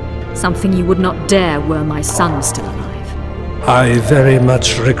 Something you would not dare were my son still alive. I very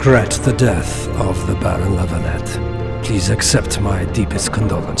much regret the death of the Baron Valette. Please accept my deepest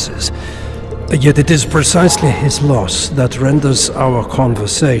condolences. Yet it is precisely his loss that renders our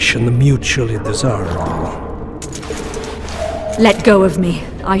conversation mutually desirable. Let go of me.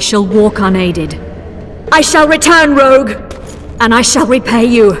 I shall walk unaided. I shall return, rogue! And I shall repay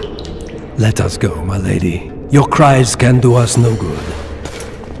you. Let us go, my lady. Your cries can do us no good.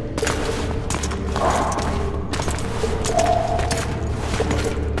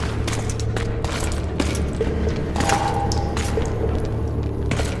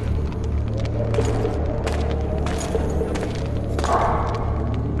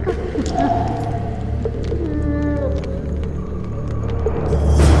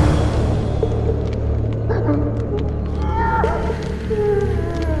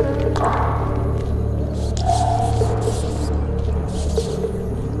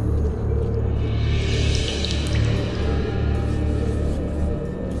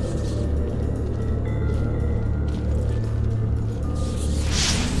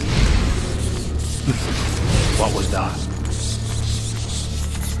 What was that?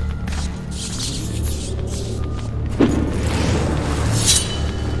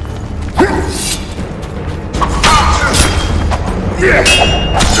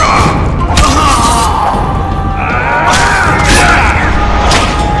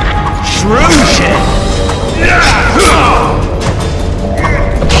 Shrew shit!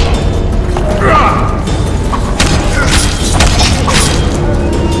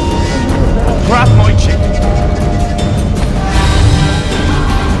 Grab my chicken.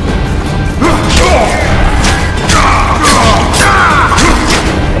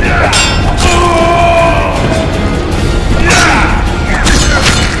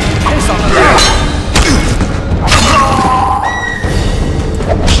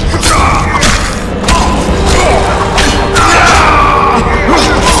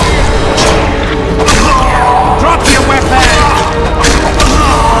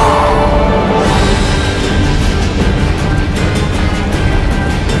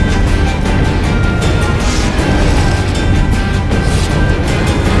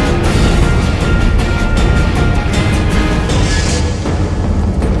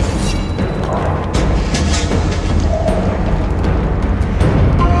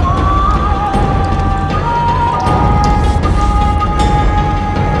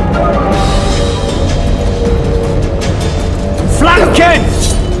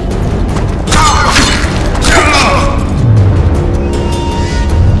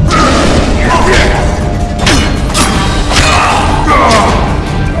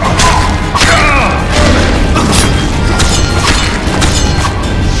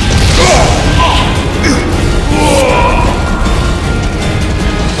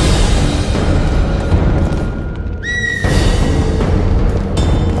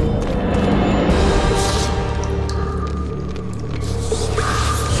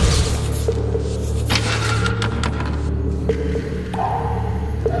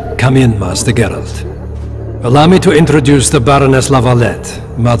 Come in, Master Geralt. Allow me to introduce the Baroness La Valette,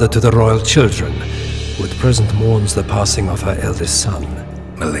 mother to the royal children, who at present mourns the passing of her eldest son.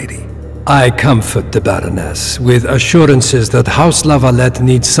 Milady. I comfort the Baroness with assurances that House La Valette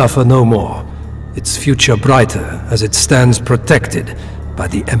need suffer no more, its future brighter as it stands protected by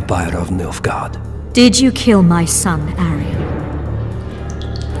the Empire of Nilfgaard. Did you kill my son, Ariel?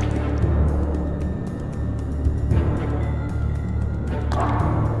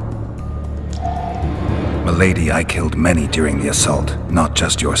 Milady, I killed many during the assault, not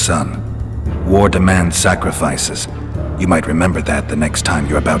just your son. War demands sacrifices. You might remember that the next time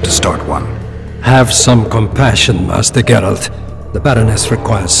you're about to start one. Have some compassion, Master Geralt. The Baroness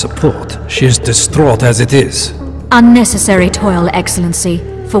requires support. She is distraught as it is. Unnecessary toil, Excellency,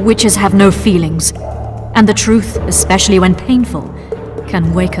 for witches have no feelings. And the truth, especially when painful,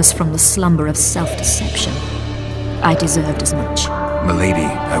 can wake us from the slumber of self-deception. I deserved as much. Milady,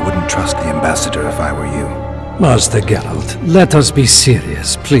 I wouldn't trust the ambassador if I were you. Master Geralt, let us be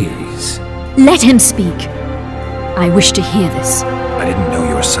serious, please. Let him speak. I wish to hear this. I didn't know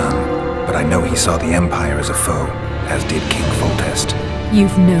your son, but I know he saw the Empire as a foe, as did King Foltest.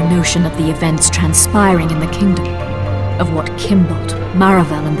 You've no notion of the events transpiring in the kingdom, of what Kimbolt,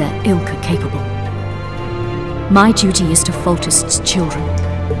 Maravel and their ilk are capable. My duty is to Foltest's children,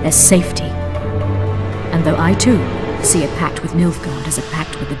 their safety. And though I too see a pact with Nilfgaard as a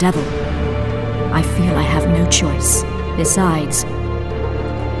pact with the devil. I feel I have no choice. Besides,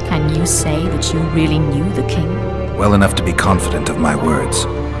 can you say that you really knew the king? Well enough to be confident of my words.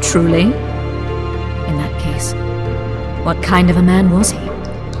 Truly? In that case, what kind of a man was he?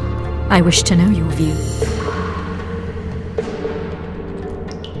 I wish to know your view.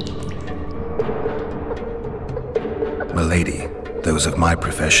 Milady, those of my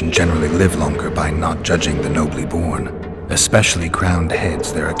profession generally live longer by not judging the nobly born. Especially crowned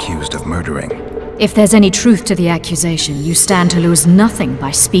heads they're accused of murdering. If there's any truth to the accusation, you stand to lose nothing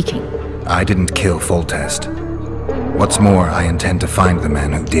by speaking. I didn't kill Foltest. What's more, I intend to find the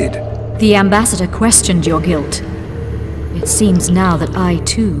man who did. The ambassador questioned your guilt. It seems now that I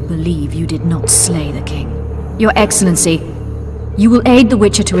too believe you did not slay the king. Your Excellency, you will aid the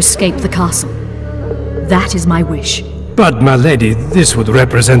Witcher to escape the castle. That is my wish. But, my lady, this would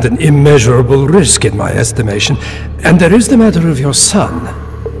represent an immeasurable risk in my estimation. And there is the matter of your son.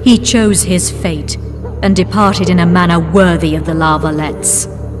 He chose his fate, and departed in a manner worthy of the Valettes.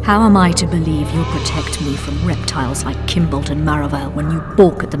 How am I to believe you'll protect me from reptiles like Kimbolt and Maravel when you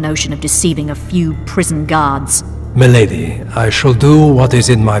balk at the notion of deceiving a few prison guards? Milady, I shall do what is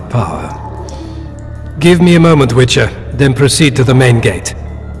in my power. Give me a moment, Witcher, then proceed to the main gate.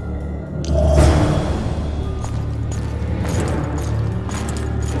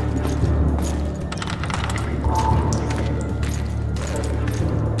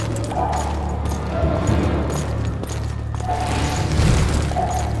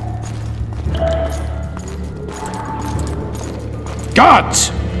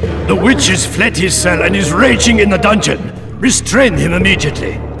 Guards! The witch has fled his cell and is raging in the dungeon. Restrain him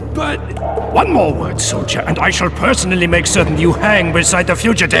immediately. But one more word, soldier, and I shall personally make certain you hang beside the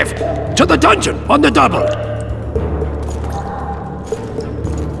fugitive. To the dungeon, on the double!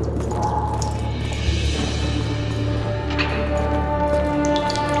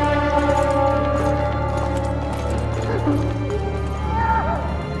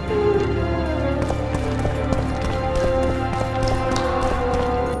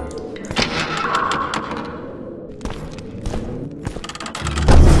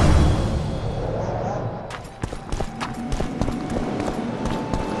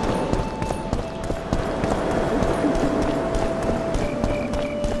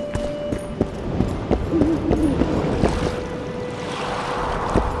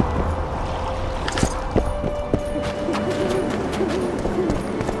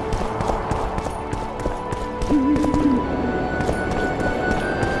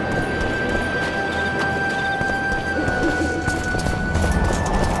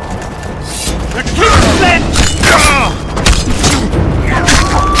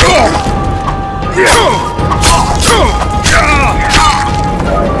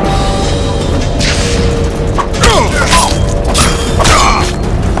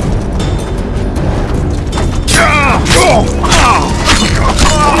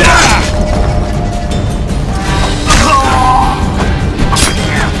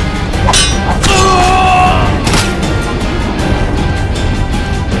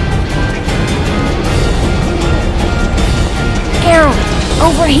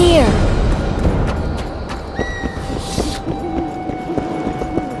 Over here!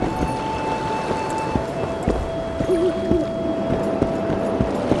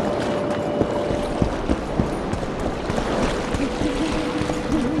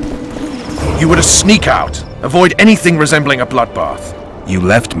 You were to sneak out. Avoid anything resembling a bloodbath. You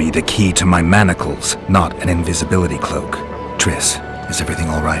left me the key to my manacles, not an invisibility cloak. Triss, is everything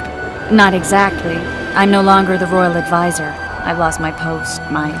all right? Not exactly. I'm no longer the royal advisor. I've lost my post,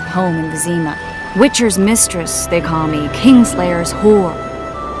 my home in Vizima. Witcher's mistress, they call me. Kingslayer's whore.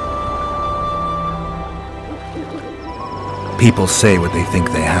 People say what they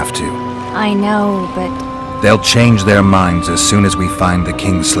think they have to. I know, but... They'll change their minds as soon as we find the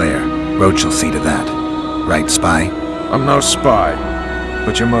Kingslayer. Roach will see to that. Right, Spy? I'm no spy,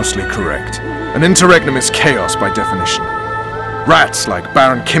 but you're mostly correct. An interregnum is chaos by definition. Rats like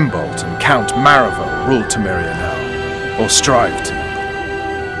Baron Kimbolt and Count Maravel rule Temeria now. Or strive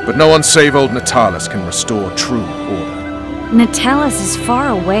to. But no one save old Natalis can restore true order. Natalis is far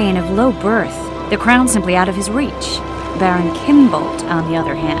away and of low birth. The crown's simply out of his reach. Baron Kimbolt, on the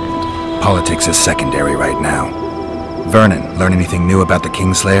other hand. Politics is secondary right now. Vernon, learn anything new about the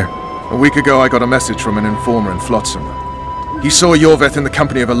Kingslayer? A week ago I got a message from an informer in Flotsam. He saw Yorveth in the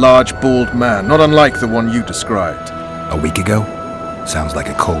company of a large, bald man, not unlike the one you described. A week ago? Sounds like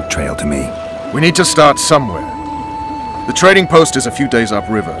a cold trail to me. We need to start somewhere. The trading post is a few days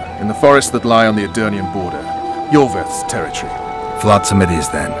upriver, in the forests that lie on the Edirnian border. Yorveth's territory. Flotsam it is,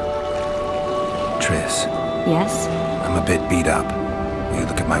 then. Triss. Yes? I'm a bit beat up. Will you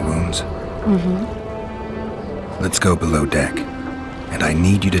look at my wounds? Mm-hmm. Let's go below deck. And I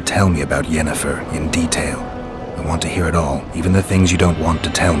need you to tell me about Yennefer in detail. I want to hear it all, even the things you don't want to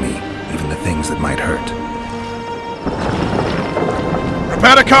tell me, even the things that might hurt.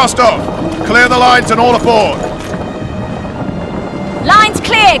 Prepare to cast off! Clear the lines and all aboard! Lines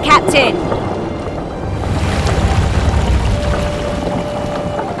clear, Captain!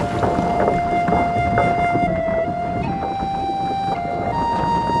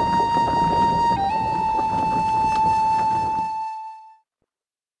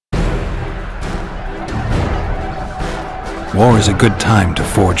 War is a good time to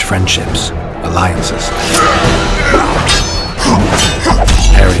forge friendships, alliances.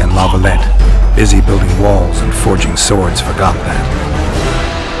 Harry and Valette, busy building walls and forging swords, forgot that.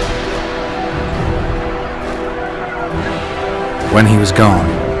 When he was gone,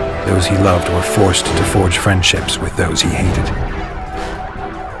 those he loved were forced to forge friendships with those he hated.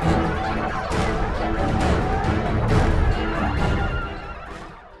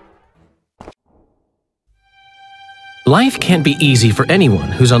 Life can't be easy for anyone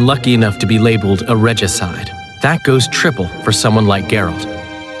who's unlucky enough to be labeled a regicide. That goes triple for someone like Geralt.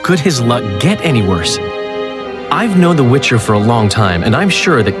 Could his luck get any worse? I've known the Witcher for a long time, and I'm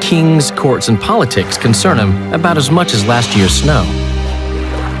sure that kings, courts, and politics concern him about as much as last year's snow.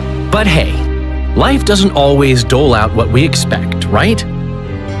 But hey, life doesn't always dole out what we expect, right?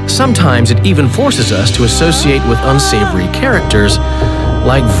 Sometimes it even forces us to associate with unsavory characters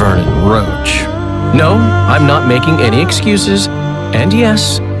like Vernon Roach. No, I'm not making any excuses, and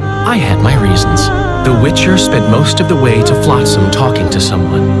yes, I had my reasons. The Witcher spent most of the way to Flotsam talking to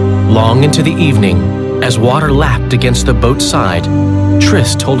someone. Long into the evening, as water lapped against the boat's side,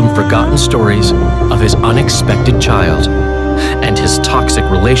 Triss told him forgotten stories of his unexpected child and his toxic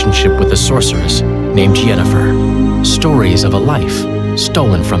relationship with a sorceress named Yennefer. Stories of a life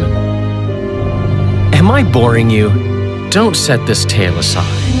stolen from him. Am I boring you? Don't set this tale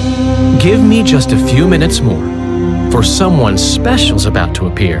aside. Give me just a few minutes more, for someone special's about to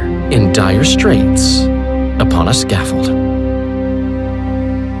appear in dire straits upon a scaffold.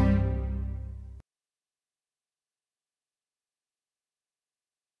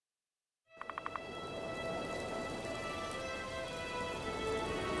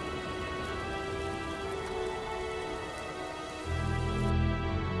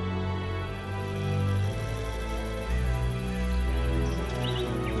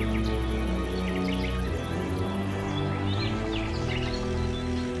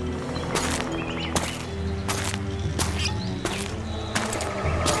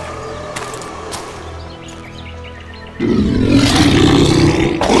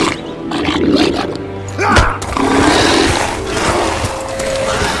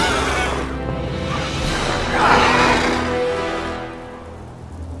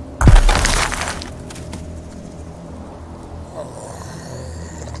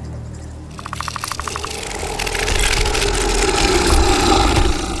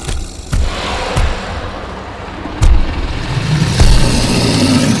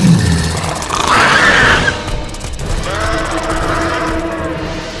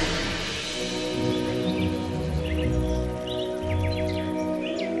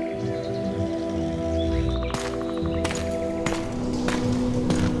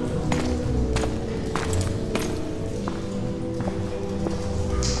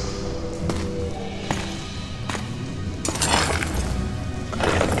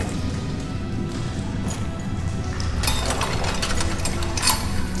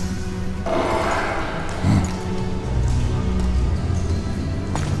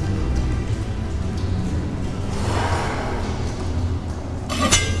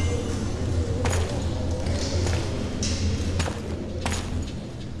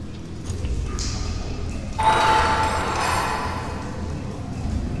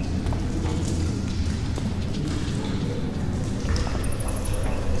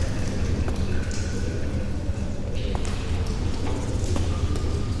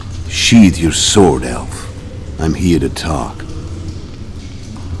 Sheathe your sword, elf. I'm here to talk.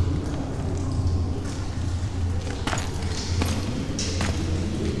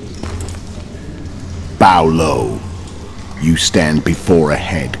 Bow low. You stand before a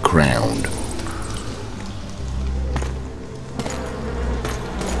head crowned.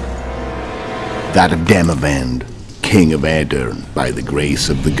 That of Demavend, King of Aedirn, by the grace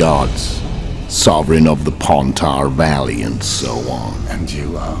of the gods, sovereign of the Pontar Valley, and so on. And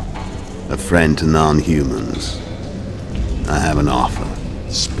you are? A friend to non-humans. I have an offer.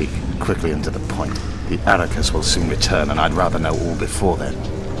 Speak quickly and to the point. The Arrakis will soon return, and I'd rather know all before then.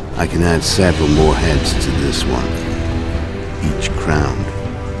 I can add several more heads to this one. each crowned.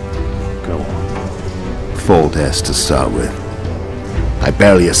 Go on. Full test to start with. I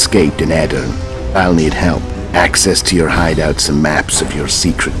barely escaped in Edirn. I'll need help. Access to your hideouts and maps of your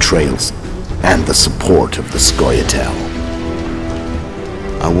secret trails. And the support of the Scoia'tael.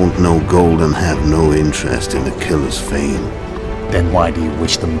 I want no gold and have no interest in the killer's fame. Then why do you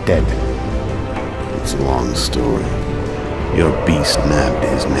wish them dead? It's a long story. Your beast nabbed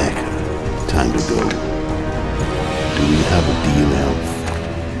his neck. Time to go. Do we have a deal, elf?